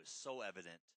 and that was so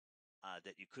evident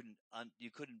that you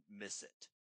couldn't miss it.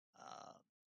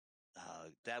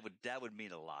 That would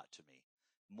mean a lot to me,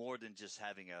 more than just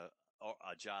having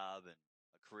a job and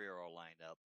a career all lined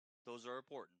up. Those are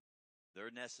important;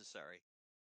 they're necessary.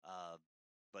 Uh,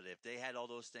 but if they had all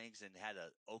those things and had a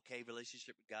okay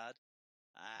relationship with God,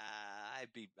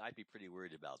 I'd be pretty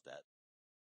worried about that.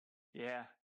 Yeah,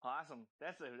 awesome.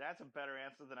 That's a better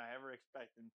answer than I ever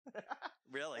expected.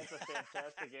 Really? That's a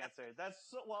fantastic answer. That's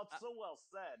it's so well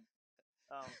said.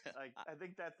 I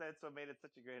think that's what made it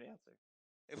such a great answer.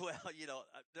 Well,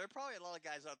 there are probably a lot of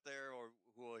guys out there or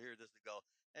who will hear this and go,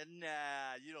 And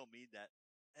nah, you don't mean that.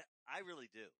 I really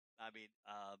do. I mean,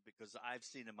 because I've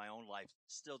seen in my own life,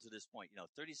 still to this point,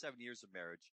 37 years of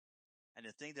marriage, and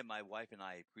the thing that my wife and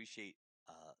I appreciate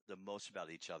the most about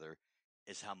each other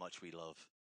is how much we love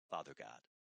Father God.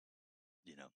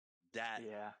 You know that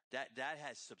Yeah. that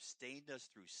has sustained us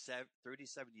through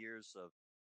 37 years of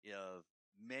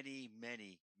many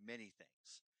many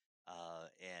things,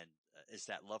 and it's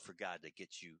that love for God that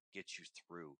gets you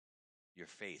through your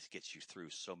faith, gets you through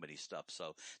so many stuff.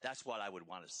 So that's what I would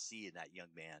want to see in that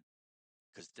young man,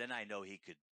 because then I know he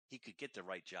could get the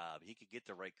right job, he could get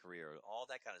the right career, all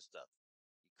that kind of stuff,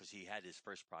 because he had his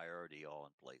first priority all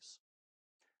in place.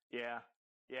 Yeah.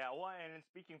 Yeah. Well, and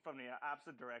speaking from the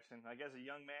opposite direction, I guess a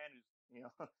young man who's,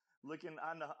 looking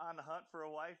on the hunt for a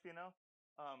wife,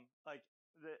 like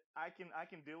I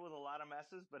can deal with a lot of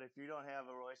messes, but if you don't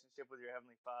have a relationship with your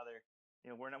Heavenly Father,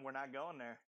 we're not going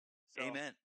there. So,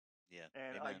 Amen. Yeah.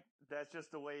 and like, Amen. that's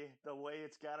just the way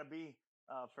it's gotta be,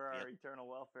 for our Yep. eternal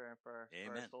welfare and for our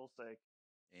Amen. soul's sake.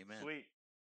 Amen. Sweet.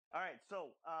 All right.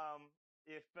 So,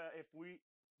 if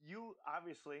you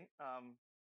obviously,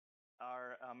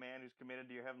 are a man who's committed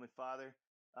to your Heavenly Father,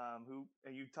 who,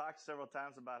 and you talked several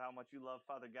times about how much you love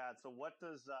Father God. So what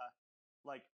does,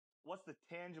 like, what's the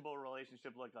tangible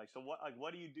relationship look like? So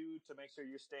what do you do to make sure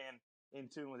you're staying in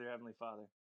tune with your Heavenly Father?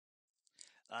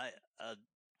 I uh,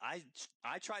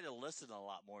 I try to listen a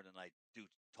lot more than I do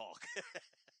talk.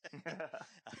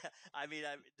 I mean,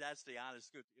 that's the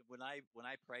honest truth. When I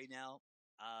pray now,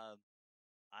 um,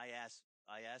 I ask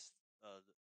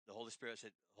the Holy Spirit. I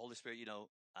said, Holy Spirit,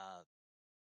 uh,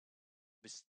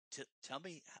 tell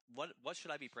me what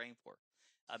should I be praying for?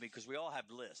 I mean, because we all have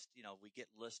lists. We get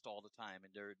lists all the time,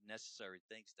 and they're necessary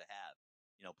things to have.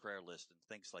 Prayer lists and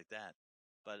things like that.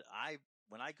 But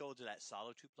when I go to that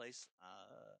solitude place,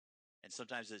 and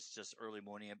sometimes it's just early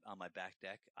morning on my back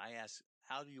deck, I ask,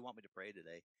 how do you want me to pray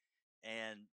today?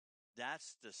 And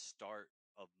that's the start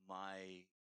of my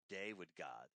day with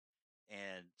God.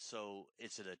 And so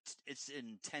it's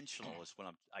intentional is what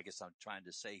I guess I'm trying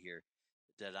to say here,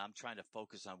 that I'm trying to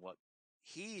focus on what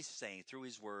he's saying through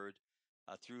his word,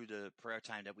 through the prayer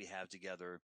time that we have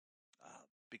together.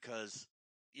 Because,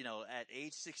 at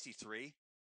age 63,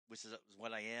 which is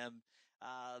what I am,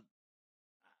 uh,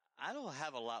 I don't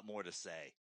have a lot more to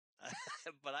say,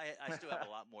 but I still have a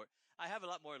lot more. I have a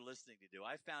lot more listening to do.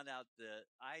 I found out that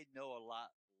I know a lot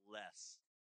less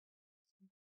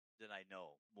than I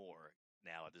know more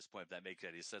now at this point, if that makes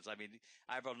any sense. I mean,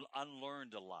 I've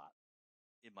unlearned a lot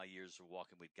in my years of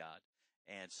walking with God.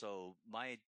 And so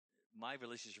my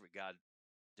relationship with God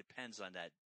depends on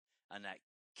that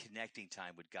connecting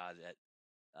time with God at,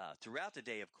 throughout the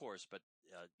day, of course, but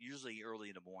usually early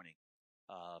in the morning.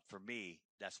 For me,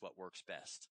 that's what works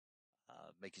best.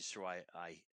 Making sure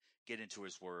I get into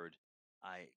his word.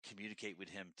 I communicate with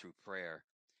him through prayer.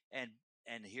 And,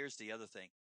 and here's the other thing.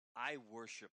 I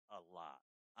worship a lot.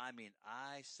 I mean,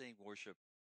 I sing worship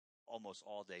almost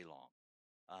all day long.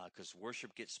 Cause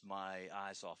worship gets my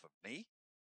eyes off of me,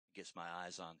 gets my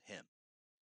eyes on him.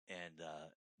 And,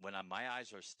 when my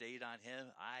eyes are stayed on him,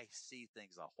 I see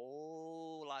things a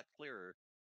whole lot clearer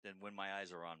than when my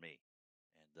eyes are on me.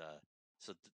 And,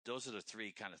 so those are the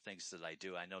three kind of things that I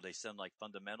do. I know they sound like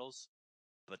fundamentals,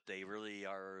 but they really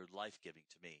are life giving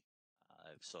to me.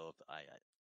 So if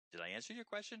did I answer your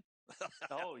question?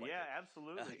 Oh Like, yeah,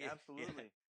 absolutely, yeah, yeah. absolutely.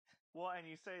 Well, and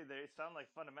you say they sound like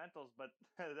fundamentals, but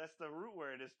that's the root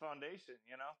word is foundation.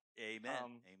 Amen.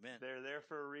 Um, Amen. they're there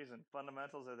for a reason.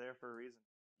 Fundamentals are there for a reason.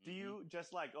 Do Hmm. you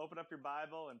just like open up your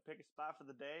Bible and pick a spot for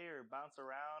the day, or bounce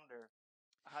around, or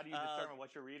how do you Uh, determine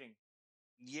what you're reading?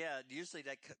 yeah, usually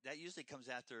that usually comes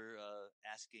after,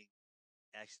 asking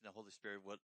the Holy Spirit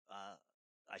what,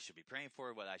 I should be praying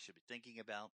for, what I should be thinking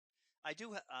about. I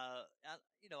do,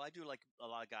 I do like a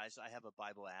lot of guys. I have a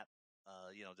Bible app,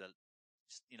 that,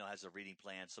 has a reading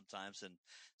plan sometimes. And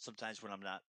sometimes when I'm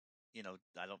not,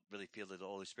 I don't really feel that the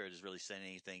Holy Spirit is really saying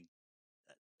anything.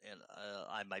 And,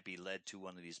 I might be led to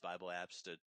one of these Bible apps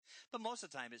but most of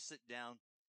the time it's sit down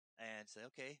and say,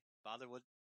 okay, Father, what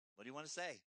do you want to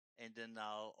say? And then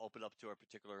I'll open up to a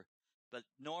particular, but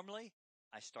normally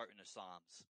I start in the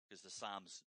Psalms, because the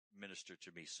Psalms minister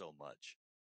to me so much.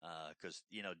 Cause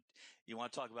you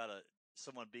want to talk about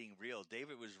someone being real.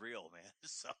 David was real, man.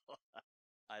 So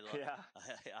I love, Yeah,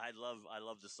 I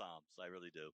love the Psalms. I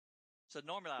really do. So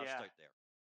normally I'll yeah. start there.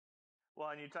 Well,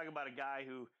 and you talk about a guy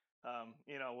who,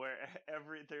 where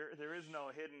there is no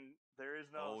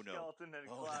Oh no. skeleton in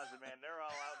the Oh closet, no. man. They're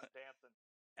all out and dancing.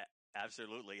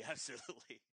 Absolutely.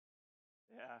 Absolutely.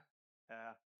 Yeah,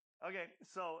 yeah. Okay,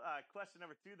 so question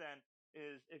number 2 then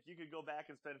is, if you could go back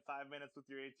and spend 5 minutes with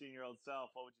your 18-year-old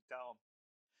self, what would you tell him?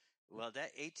 Well,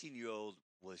 that 18-year-old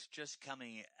was just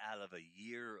coming out of a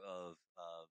year of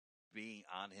being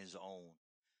on his own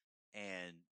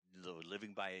and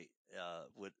living by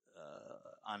with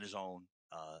on his own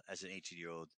as an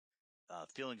 18-year-old,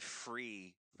 feeling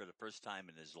free for the first time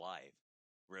in his life.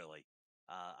 Really,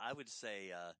 I would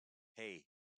say, hey,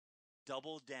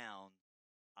 double down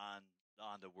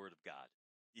on the Word of God.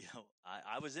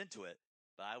 I was into it,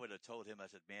 but I would have told him, I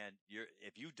said, man,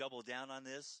 if you double down on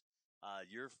this,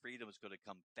 your freedom is going to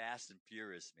come fast and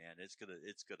furious, man. It's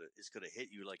gonna hit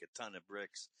you like a ton of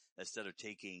bricks instead of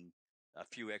taking a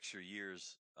few extra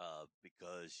years,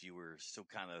 because you were still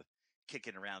kind of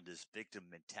kicking around this victim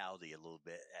mentality a little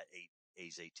bit at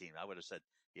age 18. I would have said,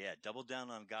 yeah, double down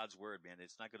on God's word, man.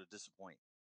 It's not going to disappoint.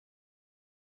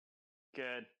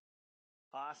 Good.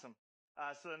 Awesome.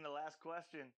 So then the last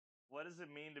question, what does it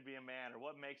mean to be a man, or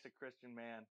what makes a Christian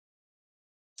man?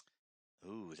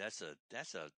 Ooh, that's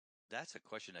a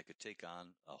question that could take on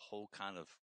a whole kind of.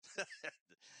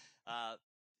 uh,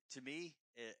 to me,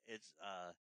 it's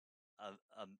a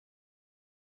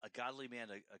a godly man,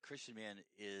 a Christian man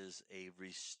is a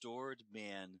restored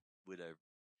man with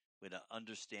an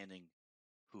understanding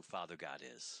who Father God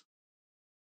is.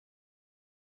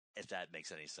 If that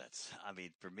makes any sense. I mean,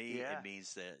 for me, Yeah. it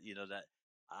means that that,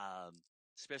 um,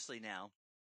 especially now,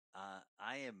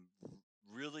 I am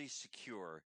really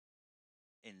secure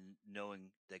in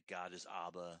knowing that God is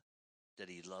Abba, that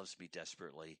He loves me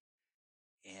desperately,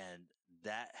 and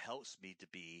that helps me to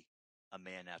be a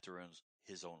man after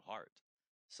his own heart.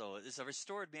 So it's a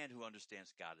restored man who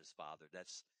understands God as Father.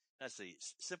 That's the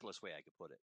simplest way I could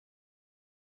put it.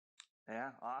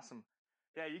 Yeah. Awesome.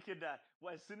 Yeah. You could,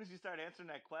 well, as soon as you start answering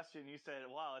that question, you said,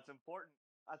 wow, it's important.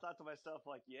 I thought to myself,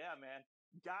 like, yeah, man,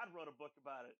 God wrote a book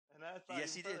about it. And I thought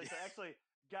Yes, even he further. did. So actually,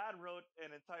 God wrote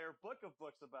an entire book of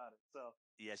books about it. So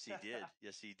Yes, he did.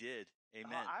 Yes, he did.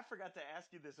 Amen. I forgot to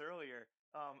ask you this earlier.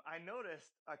 I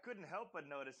noticed, I couldn't help but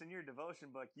notice in your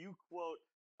devotion book, you quote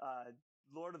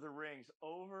Lord of the Rings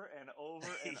over and over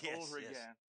and Yes, over yes.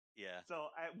 again. Yeah. So,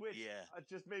 which Yeah.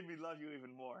 just made me love you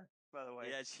even more, by the way.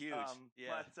 Yeah, it's huge.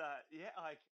 Yeah. But yeah,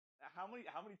 like how many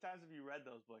times have you read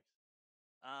those books?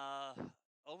 Uh,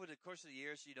 over the course of the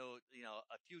years,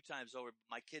 a few times over,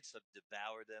 my kids have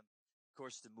devoured them. Of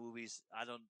course, the movies,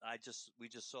 we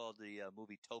just saw the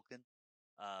movie Token,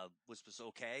 which was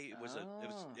okay. Oh,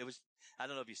 It was, I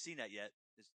don't know if you've seen that yet.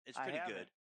 It's I pretty good. haven't.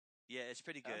 Yeah, it's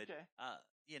pretty good. Okay.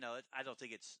 I don't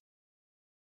think it's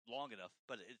long enough,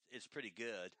 but it's pretty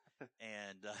good.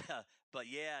 And, but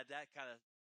yeah, that kind of,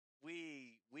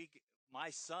 my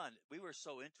son, we were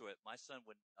so into it. My son,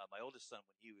 my oldest son,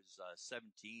 when he was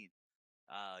 17,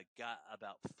 got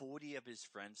about 40 of his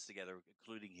friends together,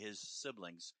 including his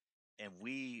siblings, and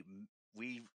he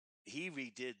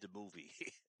redid the movie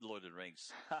Lord of the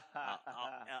Rings.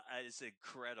 It's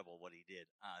incredible what he did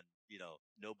on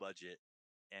no budget,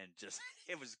 and just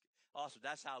it was awesome.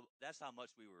 That's how much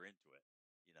we were into it.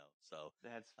 So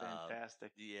That's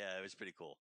fantastic. yeah, it was pretty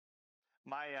cool.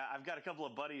 I've got a couple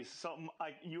of buddies. So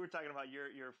like you were talking about,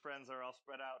 your friends are all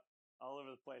spread out all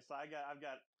over the place. So I've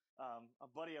got a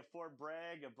buddy at Fort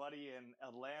Bragg, a buddy in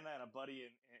Atlanta, and a buddy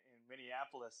in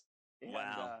Minneapolis. And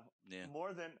Wow. Yeah. more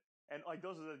than and like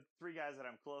those are the three guys that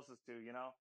I'm closest to, you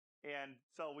know. And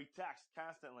so we text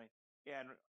constantly. And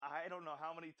I don't know how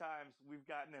many times we've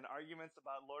gotten in arguments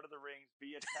about Lord of the Rings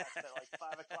via text at like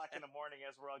 5 o'clock in the morning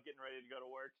as we're all getting ready to go to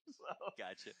work. So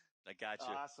Gotcha. I gotcha.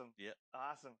 awesome. Yeah.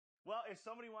 Awesome. Well, if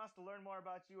somebody wants to learn more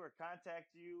about you or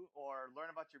contact you or learn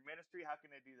about your ministry, how can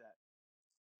they do that?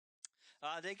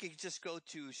 They can just go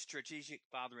to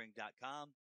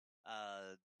strategicfathering.com.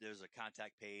 There's a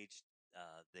contact page.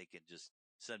 They can just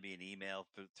send me an email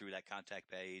through that contact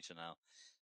page, and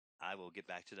I will get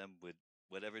back to them with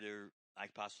whatever I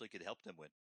possibly could help them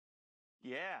with.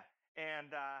 Yeah.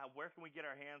 And where can we get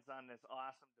our hands on this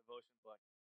awesome devotion book?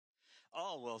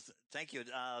 Oh, well, thank you.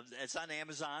 It's on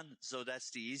Amazon, so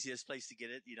that's the easiest place to get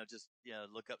it. Just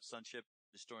look up Sonship,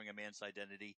 Restoring a Man's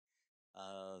Identity,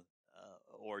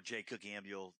 or Jay Cookham.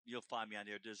 You'll find me on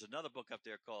there. There's another book up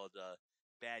there called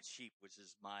Bad Sheep, which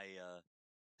is my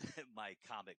my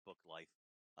comic book life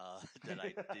that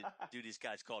I do these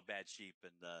guys called Bad Sheep,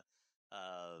 and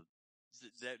I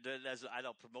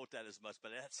don't promote that as much,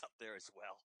 but that's up there as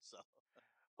well. So.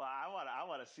 Well, I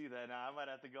want to see that now. I might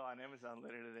have to go on Amazon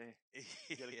later today.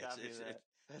 Get a copy of that.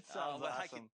 That sounds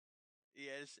awesome.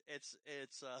 It's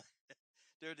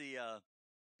they're the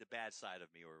bad side of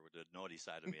me, or the naughty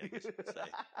side of me, I guess you could say.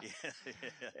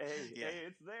 Hey,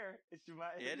 it's there.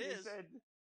 It is.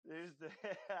 There's the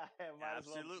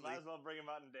Absolutely. might as well bring them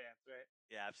out and dance, right?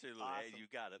 Yeah, absolutely. Awesome. Hey, you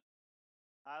got it.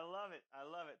 I love it. I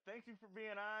love it. Thank you for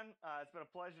being on. It's been a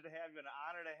pleasure to have you, an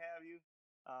honor to have you.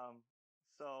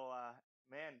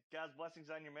 Man, God's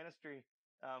blessings on your ministry.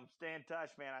 Stay in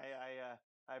touch, man. I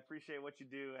appreciate what you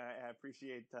do, and I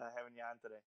appreciate having you on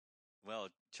today. Well,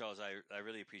 Charles, I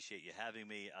really appreciate you having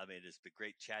me. I mean, it's been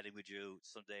great chatting with you.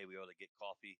 Someday we ought to get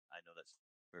coffee. I know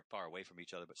we're far away from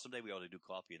each other, but someday we ought to do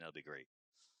coffee, and that'll be great.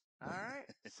 All right.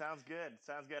 Sounds good.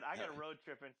 Sounds good. I got to road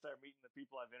trip and start meeting the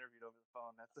people I've interviewed over the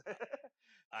phone. That's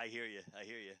I hear you. I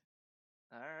hear you.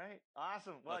 All right.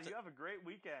 Awesome. Well, you have a great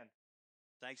weekend.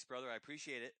 Thanks, brother. I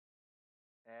appreciate it.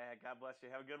 Yeah, God bless you.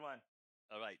 Have a good one.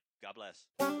 All right. God bless.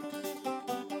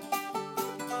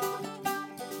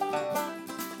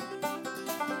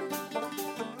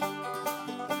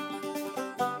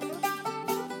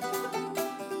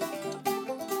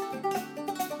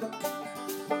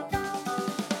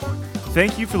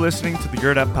 Thank you for listening to the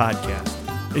Gird Up Podcast.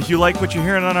 If you like what you're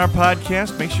hearing on our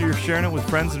podcast, make sure you're sharing it with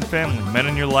friends and family, men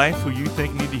in your life who you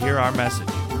think need to hear our message.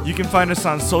 You can find us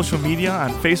on social media, on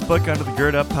Facebook under the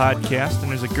Gird Up Podcast,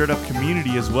 and there's a Gird Up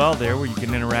community as well there where you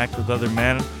can interact with other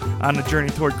men on the journey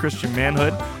toward Christian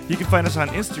manhood. You can find us on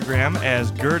Instagram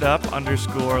as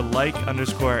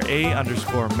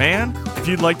girdup_like_a_man. If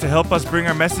you'd like to help us bring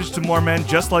our message to more men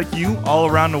just like you all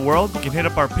around the world, you can hit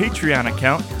up our Patreon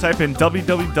account. Type in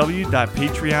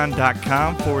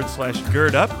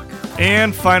www.patreon.com/girdup.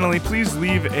 And finally, please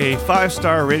leave a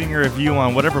 5-star rating or review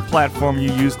on whatever platform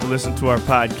you use to listen to our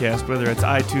podcast, whether it's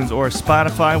iTunes or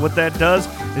Spotify. What that does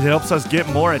is it helps us get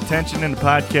more attention in the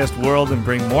podcast world and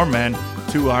bring more men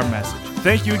to our message.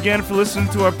 Thank you again for listening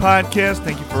to our podcast.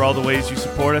 Thank you for all the ways you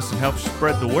support us and help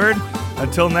spread the word.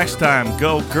 Until next time,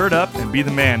 go gird up and be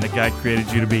the man that God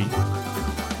created you to be.